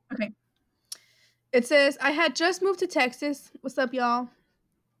 38. Okay. It says, I had just moved to Texas. What's up, y'all?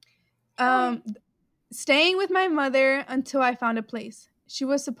 Hi. Um, Staying with my mother until I found a place. She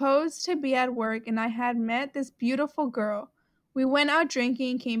was supposed to be at work, and I had met this beautiful girl. We went out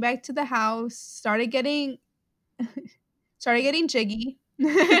drinking, came back to the house, started getting jiggy,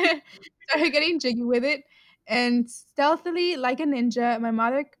 started getting jiggy with it, and stealthily, like a ninja, my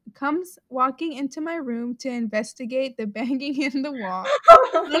mother comes walking into my room to investigate the banging in the wall,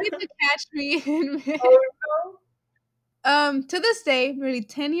 only to catch me in mid. Oh, no. To this day, nearly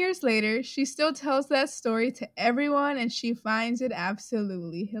 10 years later, she still tells that story to everyone and she finds it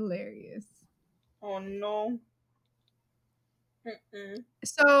absolutely hilarious. Oh, no. Mm-mm.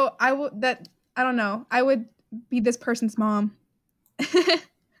 So I don't know, I would be this person's mom. if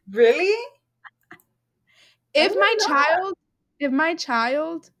Really? I would my not. child, if my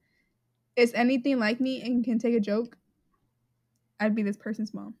child is anything like me and can take a joke, I'd be this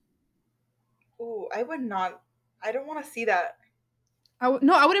person's mom. Ooh, I would not. I don't want to see that.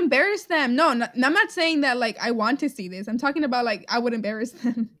 No, I would embarrass them. No, I'm not saying that like I want to see this. I'm talking about like I would embarrass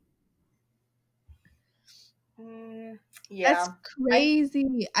them. Mm, That's yeah. I.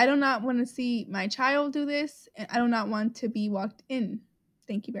 crazy. I do not want to see my child do this, and I do not want to be walked in.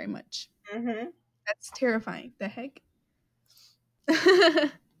 Thank you very much. Mm-hmm. That's terrifying. The heck?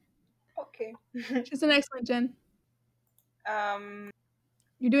 Okay. Choose the next one, Jen. um.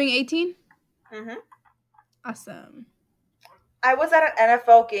 You're doing 18? Mm-hmm. Awesome. I was at an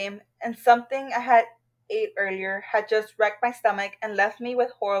NFL game, and something I had ate earlier had just wrecked my stomach and left me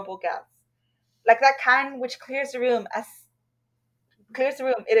with horrible gas, like that kind which clears the room. It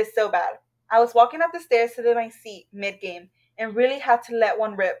is so bad. I was walking up the stairs to my seat mid game and really had to let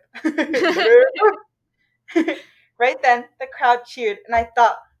one rip. Right then, the crowd cheered, and I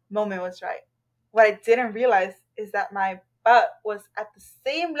thought moment was right. What I didn't realize is that my butt was at the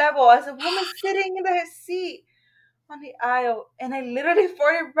same level as a woman sitting in her seat on the aisle, and I literally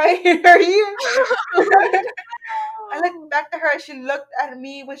farted right in her ear. I looked back to her, and she looked at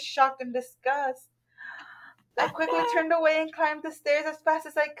me with shock and disgust. I quickly turned away and climbed the stairs as fast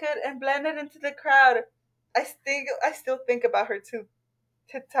as I could and blended into the crowd. I still think about her to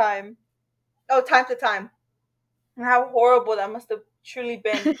time. Oh, time to time. And how horrible that must have truly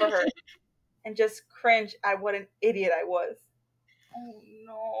been for her. And just cringe at what an idiot I was. Oh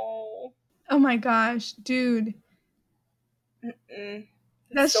no. Oh my gosh, dude. Mm-mm.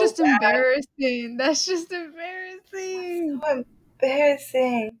 It's That's so just bad. embarrassing. That's just That's embarrassing. so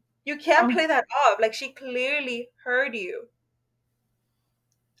embarrassing. You can't Oh, play that off. Like she clearly heard you.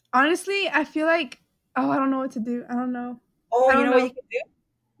 honestly, I feel like, oh, I don't know what to do. I don't know. Oh, I you don't know what you know. can do?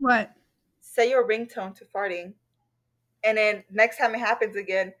 What? Set your ringtone to farting. and then next time it happens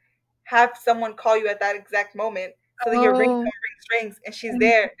again, have someone call you at that exact moment so that your ringtone Oh, rings and she's and,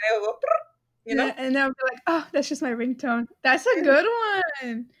 there and it'll go, you know? and then I'll be like, oh, that's just my ringtone. That's a good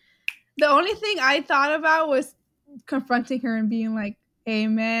one. The only thing I thought about was confronting her and being like, hey,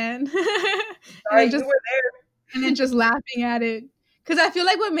 man. and then Sorry, just you were and then just laughing at it. Because I feel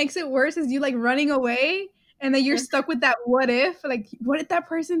like what makes it worse is you like running away and then you're there. stuck with that what if. Like, what did that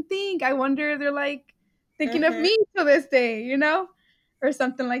person think? I wonder if they're like thinking of Mm-hmm. me to this day, you know? Or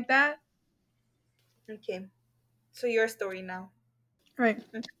something like that. Okay. So your story now. Right.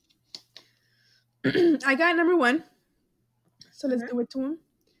 I got number one. So let's Mm-hmm. do it to him.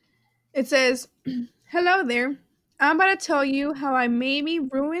 It says, hello there. I'm about to tell you how I maybe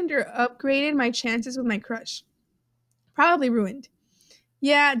ruined or upgraded my chances with my crush. Probably ruined.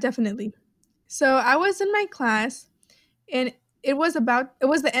 Yeah, definitely. So I was in my class and it was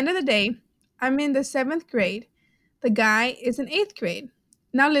the end of the day. I'm in the 7th grade. The guy is in 8th grade.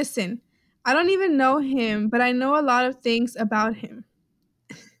 Now listen, I don't even know him, but I know a lot of things about him.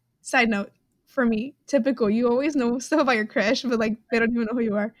 Side note, for me, typical, you always know stuff about your crush, but like they don't even know who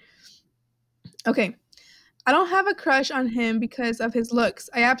you are. Okay. I don't have a crush on him because of his looks.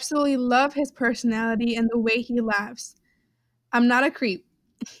 I absolutely love his personality and the way he laughs. I'm not a creep.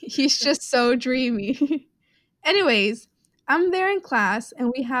 He's just so dreamy. Anyways, I'm there in class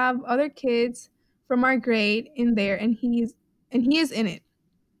and we have other kids from our grade in there and he is in it.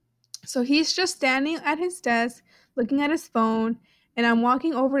 So he's just standing at his desk looking at his phone and I'm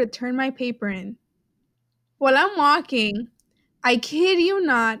walking over to turn my paper in. While I'm walking, I kid you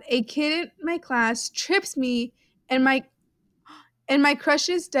not, a kid in my class trips me and my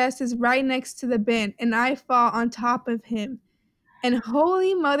crush's desk is right next to the bin and I fall on top of him. And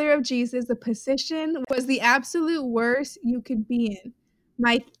Holy Mother of Jesus, the position was the absolute worst you could be in.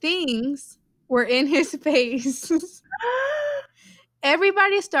 My things were in his face.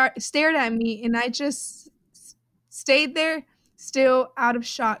 Everybody stared at me, and I just stayed there, still out of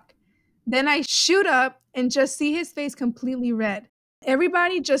shock. Then I shoot up and just see his face completely red.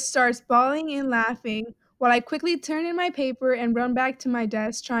 Everybody just starts bawling and laughing while I quickly turn in my paper and run back to my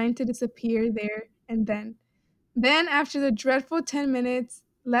desk, trying to disappear there and then. Then, after the dreadful 10 minutes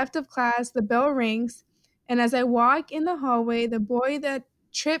left of class, the bell rings, and as I walk in the hallway, the boy that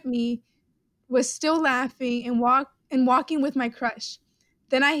tripped me was still laughing and walking with my crush.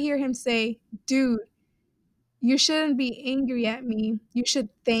 Then I hear him say, "Dude, you shouldn't be angry at me. You should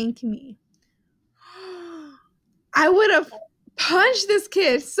thank me." I would have punched this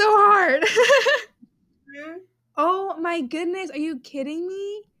kid so hard. Mm-hmm. Oh my goodness, are you kidding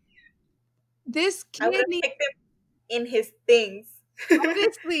me? This I would kid have needs kicked him in his things.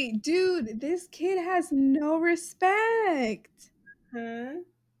 honestly, dude, this kid has no respect. Hmm.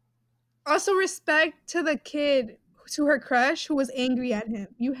 Also, respect to the kid, to her crush who was angry at him.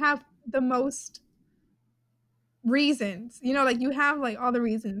 You have the most reasons, like you have like all the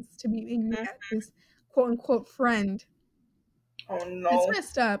reasons to be angry at this quote unquote friend. Oh It's no.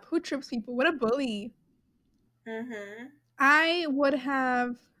 messed up. Who trips people? What a bully. Mm-hmm. I would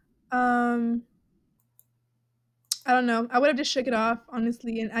have, um, I don't know. I would have just shook it off,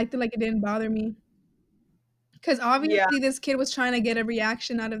 honestly, and acted like it didn't bother me. Because Yeah. obviously, this kid was trying to get a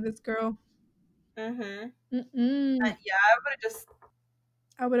reaction out of this girl. Mm-hmm. Mm-mm. Yeah, I would have just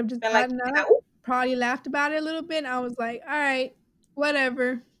I would have just been like, gotten you up, know, probably laughed about it a little bit. And I was like, all right,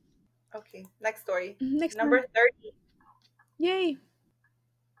 whatever. okay, next story. Next Number one. 30. Yay.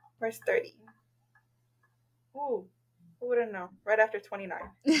 Where's 30? Ooh, who would have known? Right after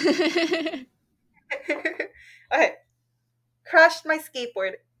 29. Okay. Crashed my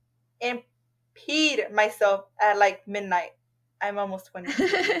skateboard and peed myself at like midnight. I'm almost 22.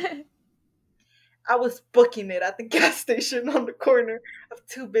 I was booking it at the gas station on the corner of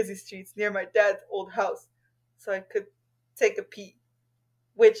two busy streets near my dad's old house so I could take a pee,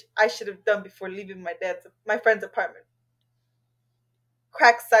 which I should have done before leaving my friend's apartment.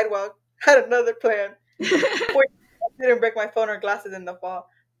 Cracked sidewalk, had another plan. Fortunately, I didn't break my phone or glasses in the fall,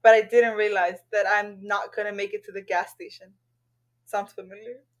 but I didn't realize that I'm not gonna make it to the gas station. Sounds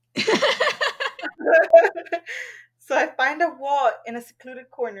familiar? So I find a wall in a secluded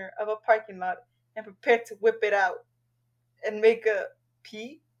corner of a parking lot and prepare to whip it out and make a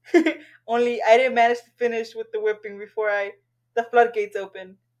pee. Only I didn't manage to finish with the whipping before the floodgates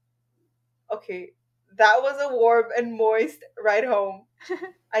opened. Okay, that was a warm and moist ride home.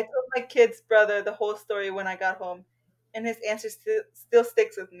 I told my kid's brother the whole story when I got home, and his answer still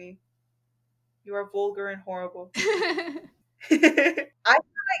sticks with me. You are vulgar and horrible. I feel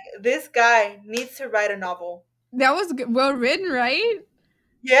like this guy needs to write a novel. That was well written, right?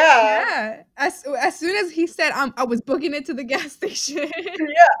 Yeah. Yeah. As soon as he said I was booking it to the gas station. Yeah.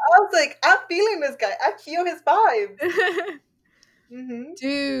 I was like, I'm feeling this guy. I feel his vibes. Mm-hmm.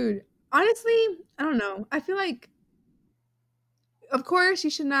 Dude, honestly, I don't know. I feel like, of course, you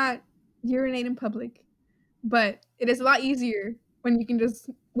should not urinate in public, but it is a lot easier when you can just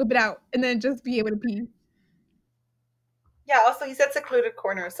whip it out and then just be able to pee. Yeah. Also, he said secluded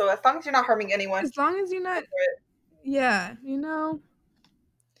corner, so as long as you're not harming anyone, As long as you're go not, for it. yeah,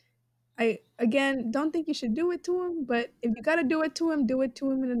 I again don't think you should do it to him, but if you gotta do it to him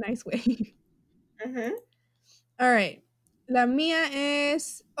in a nice way. Mm-hmm. All right. La mia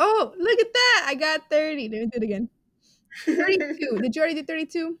is, oh, look at that. I got 30. Let me do it again. 32. Did you already do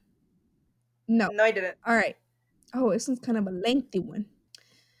 32? No. No, I didn't. All right. Oh, this one's kind of a lengthy one.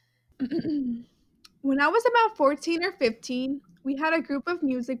 When I was about 14 or 15, we had a group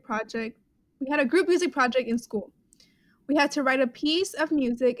music project. We had a group music project in school. We had to write a piece of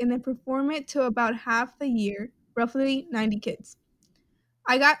music and then perform it to about half the year, roughly 90 kids.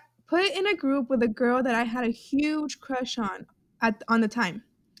 I got put in a group with a girl that I had a huge crush on the time.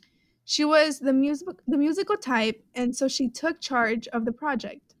 She was the musical type, and so she took charge of the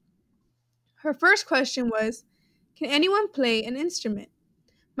project. Her first question was, "Can anyone play an instrument?"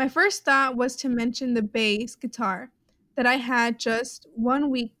 My first thought was to mention the bass guitar that I had just 1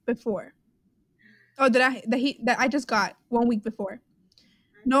 week before. Oh, that I just got 1 week before,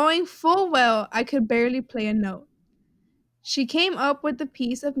 knowing full well I could barely play a note. She came up with the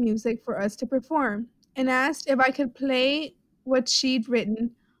piece of music for us to perform and asked if I could play what she'd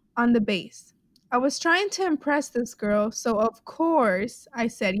written on the bass. I was trying to impress this girl, so of course I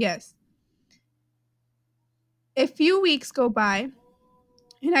said yes. A few weeks go by,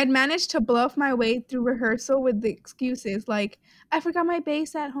 and I'd managed to bluff my way through rehearsal with the excuses like, I forgot my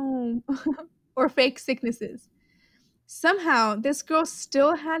bass at home, or fake sicknesses. Somehow, this girl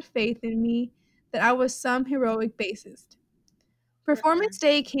still had faith in me that I was some heroic bassist. Performance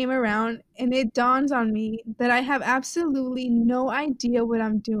day came around, and it dawns on me that I have absolutely no idea what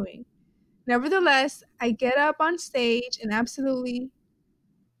I'm doing. Nevertheless, I get up on stage and absolutely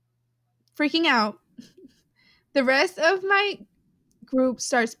freaking out. The rest of my group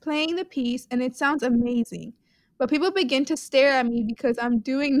starts playing the piece, and it sounds amazing. But people begin to stare at me because I'm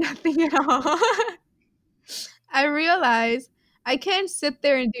doing nothing at all. I realize I can't sit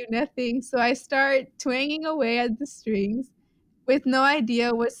there and do nothing, so I start twanging away at the strings with no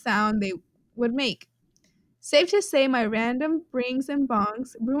idea what sound they would make. Safe to say, my random brings and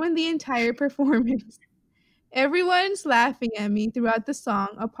bongs ruined the entire performance. Everyone's laughing at me throughout the song,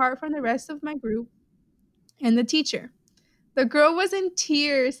 apart from the rest of my group and the teacher. The girl was in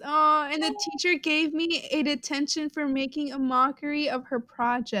tears. Oh, and the teacher gave me a detention for making a mockery of her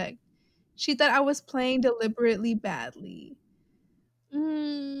project. She thought I was playing deliberately badly.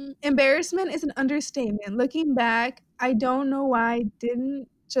 Embarrassment is an understatement. Looking back, I don't know why I didn't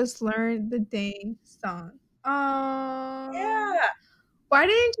just learn the dang song. Yeah. Why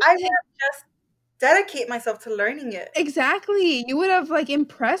didn't I you would take have just dedicate myself to learning it. exactly? You would have like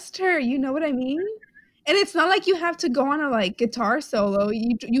impressed her. You know what I mean? And it's not like you have to go on a like guitar solo.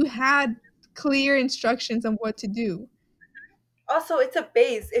 You had clear instructions on what to do. Also, it's a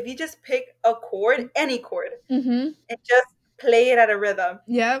bass. If you just pick a chord, any chord, Mhm. and just play it at a rhythm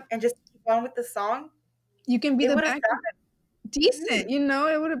Yep. and just keep on with the song, You can be it the would have back sounded. decent.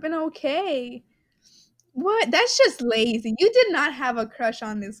 Mhm. It would have been okay. What? That's just lazy. You did not have a crush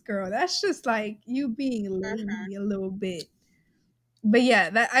on this girl. That's just like you being lazy a little bit. But yeah,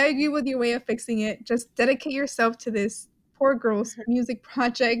 that I agree with your way of fixing it. Just dedicate yourself to this poor girl's Mhm. music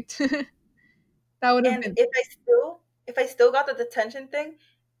project. That would have And been if I still got the detention thing,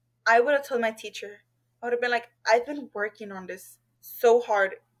 I would have told my teacher. I would have been like, I've been working on this so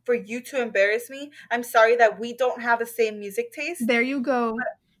hard for you to embarrass me. I'm sorry that we don't have the same music taste. there you go.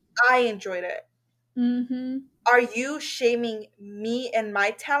 I enjoyed it. Mhm. Are you shaming me and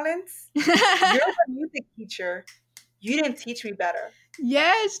my talents? You're the music teacher. You didn't teach me better.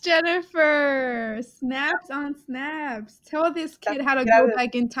 Yes, Jennifer. Snaps on snaps. Tell this That's kid how to how you go get out of,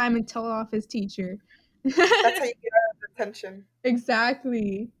 back in time and tell off his teacher. that's how you get out of detention.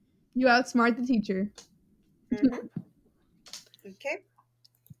 Exactly. You outsmart the teacher. Hmm. Okay.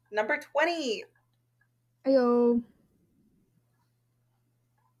 Number 20. Ayo.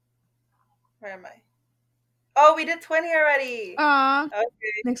 Where am I? Oh, we did 20 already. Aw.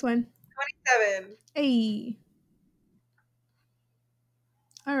 Okay. Next one. 27. Hey.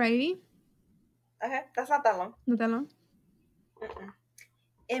 Alrighty. Okay. That's not that long. Not that long. Mm-mm.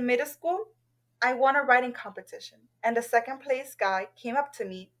 In middle school, I won a writing competition, and the second place guy came up to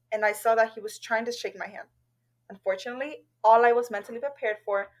me, and I saw that he was trying to shake my hand. Unfortunately, all I was mentally prepared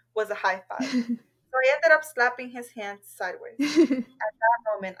for was a high five. So I ended up slapping his hand sideways. At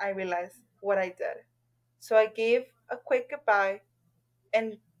that moment, I realized what I did. So I gave a quick goodbye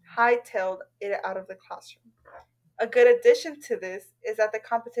and hightailed it out of the classroom. A good addition to this is that the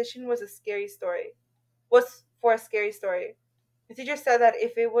competition was a scary story. Was for a scary story. The teacher said that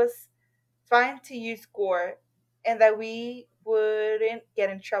if it was fine to use gore and that we wouldn't get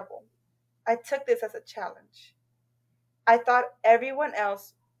in trouble. I took this as a challenge. I thought everyone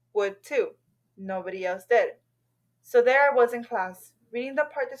else would too. Nobody else did. So there I was in class, reading the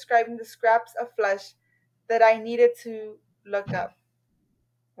part describing the scraps of flesh that I needed to look up.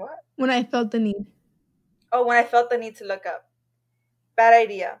 What? When I felt the need. Oh, when I felt the need to look up. Bad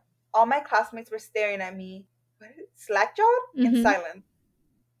idea. All my classmates were staring at me, slack jawed, in Mm-hmm. silence,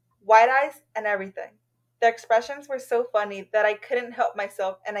 wide eyes and everything. Their expressions were so funny that I couldn't help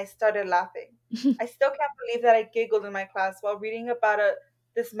myself and I started laughing. I still can't believe that I giggled in my class while reading about a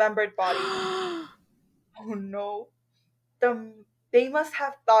dismembered body. Oh no. They must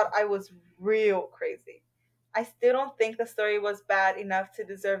have thought I was real crazy. I still don't think the story was bad enough to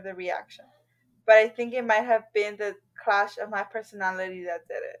deserve the reaction, but I think it might have been the clash of my personality that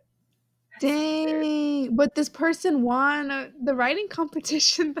did it. That's so embarrassing. Dang. But this person won the writing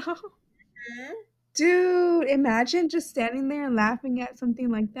competition, though. Mhm. Dude, imagine just standing there and laughing at something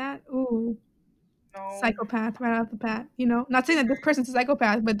like that. Ooh, No. psychopath right off the bat. You know, not saying that this person's a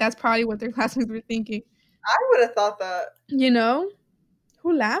psychopath, but that's probably what their classmates were thinking. I would have thought that. You know,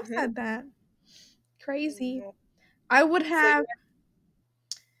 who laughs Mhm. at that? Crazy. No. I would So have,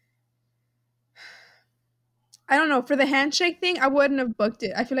 I don't know, for the handshake thing, I wouldn't have booked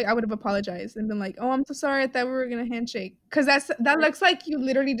it. I feel like I would have apologized and been like, "Oh, I'm so sorry. I thought we were gonna handshake." Because that looks like you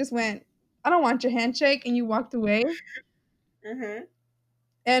literally just went, "I don't want your handshake," and you walked away. mm-hmm.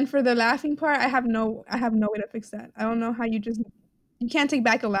 And for the laughing part, I have no way to fix that. I don't know how you can't take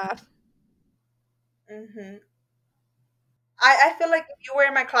back a laugh. Mm-hmm. I feel like if you were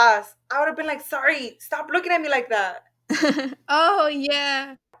in my class, I would have been like, sorry, stop looking at me like that. Oh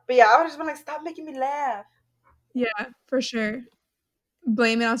yeah. But yeah, I would have just been like, stop making me laugh. Yeah, for sure.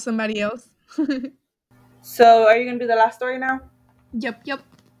 Blame it on somebody else. So are you gonna do the last story now? Yep, yep.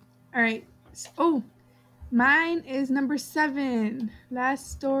 All right. Oh, mine is number 7.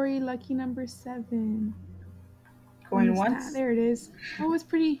 Last story, lucky number 7. ¿Dónde Going está? once. There it is. Oh, it's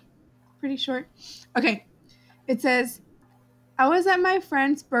pretty short. Okay. It says, I was at my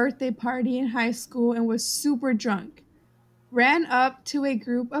friend's birthday party in high school and was super drunk. Ran up to a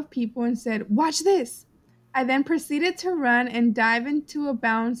group of people and said, "Watch this." I then proceeded to run and dive into a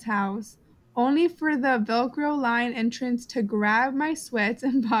bounce house, only for the Velcro line entrance to grab my sweats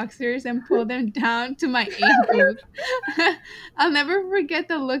and boxers and pull them down to my ankles. I'll never forget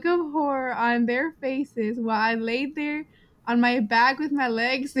the look of horror on their faces while I laid there on my back with my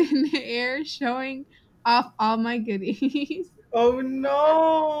legs in the air, showing off all my goodies. Oh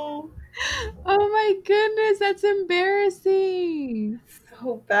no. Oh my goodness, that's embarrassing.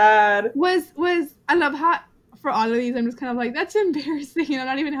 So bad. Was I love how for all of these I'm just kind of like that's embarrassing. I'm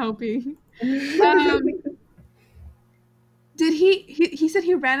not even helping. Um, did he said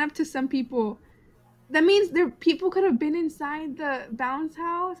he ran up to some people. That means there people could have been inside the bounce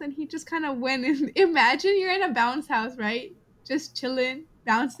house and he just kind of went in. Imagine you're in a bounce house, right? Just chilling,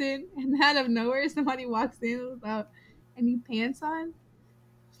 bouncing, and out of nowhere somebody walks in without any pants on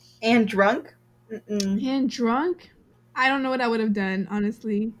And drunk? Mm-mm. and drunk. I don't know what I would have done,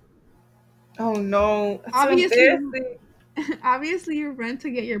 honestly. Oh no. That's so Obviously, embarrassing. obviously you run to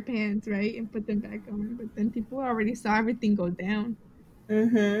get your pants, right? And put them back on, but then people already saw everything go down.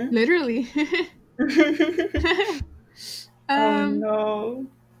 Mm-hmm. Literally. Oh um, no.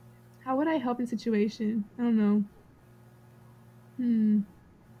 how would I help the situation? I don't know. Hmm.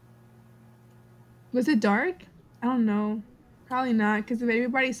 Was it dark? I don't know. Probably not, because if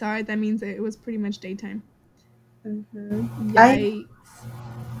everybody saw it, that means it was pretty much daytime. Mm-hmm. I Yikes.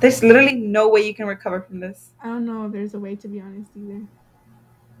 There's literally no way you can recover from this. I don't know if there's a way to be honest either.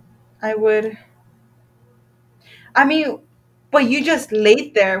 I would I mean, but you just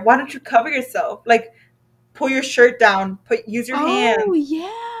laid there. Why don't you cover yourself? Like pull your shirt down, use your Oh, hands,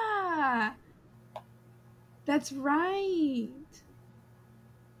 yeah. That's right.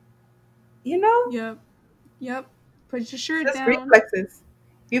 you know? Yep. Yep. Put your shirt Just down. reflexes.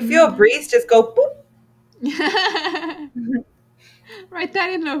 If you feel a Hmm. breeze, just go boop. Write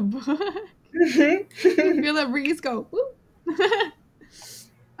that in a book. You feel a breeze go whoop.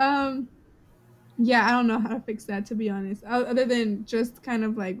 um yeah, I don't know how to fix that to be honest. Other than just kind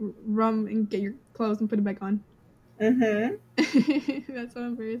of like run and get your clothes and put it back on. Mm-hmm. That's so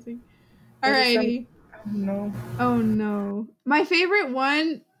embarrassing. This is some Alrighty. No. Oh no. My favorite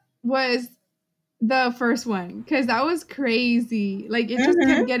one was the first one because that was crazy. Like it just kept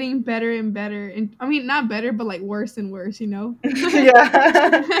Mm-hmm. getting better and better, and I mean not better, but like worse and worse. You know,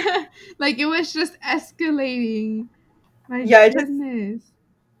 Yeah. like it was just escalating. My Yeah, it just goodness.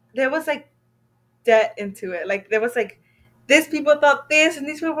 there was like debt into it. Like there was like these people thought this and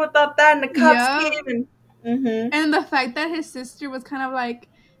these people thought that and the cops Yep. came and mm-hmm. And the fact that his sister was kind of like,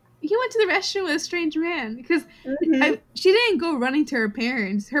 he went to the restroom with a strange man because Mm-hmm. she didn't go running to her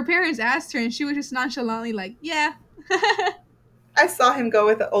parents. Her parents asked her, and she was just nonchalantly like, "Yeah." I saw him go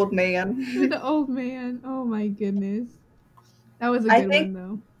with the old man. The old man. Oh my goodness, that was a I good think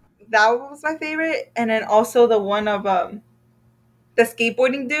one though. that was my favorite. And then also the one of the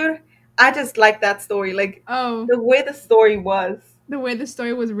skateboarding dude. I just like that story. Like Oh, the way the story was. the way the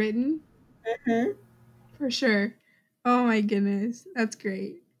story was written, Hmm. for sure. Oh my goodness, that's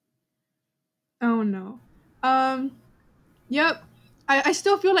great. Oh no. Um. Yep. I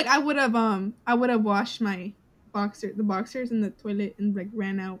still feel like I would have washed my the boxers in the toilet and like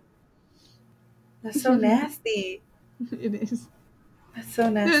ran out. That's so It nasty. is. That's so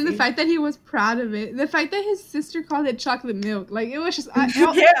And the nasty. fact that he was proud of it, the fact that his sister called it chocolate milk, like it was just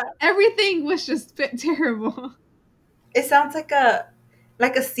Yeah. everything was just terrible. It sounds like a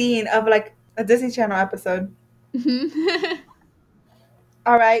scene of like a Disney Channel episode.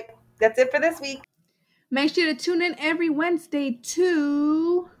 All right. That's it for this week. Make sure to tune in every Wednesday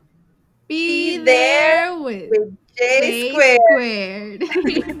to Be be there there with with J J Square.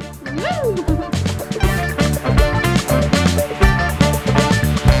 Squared. Woo!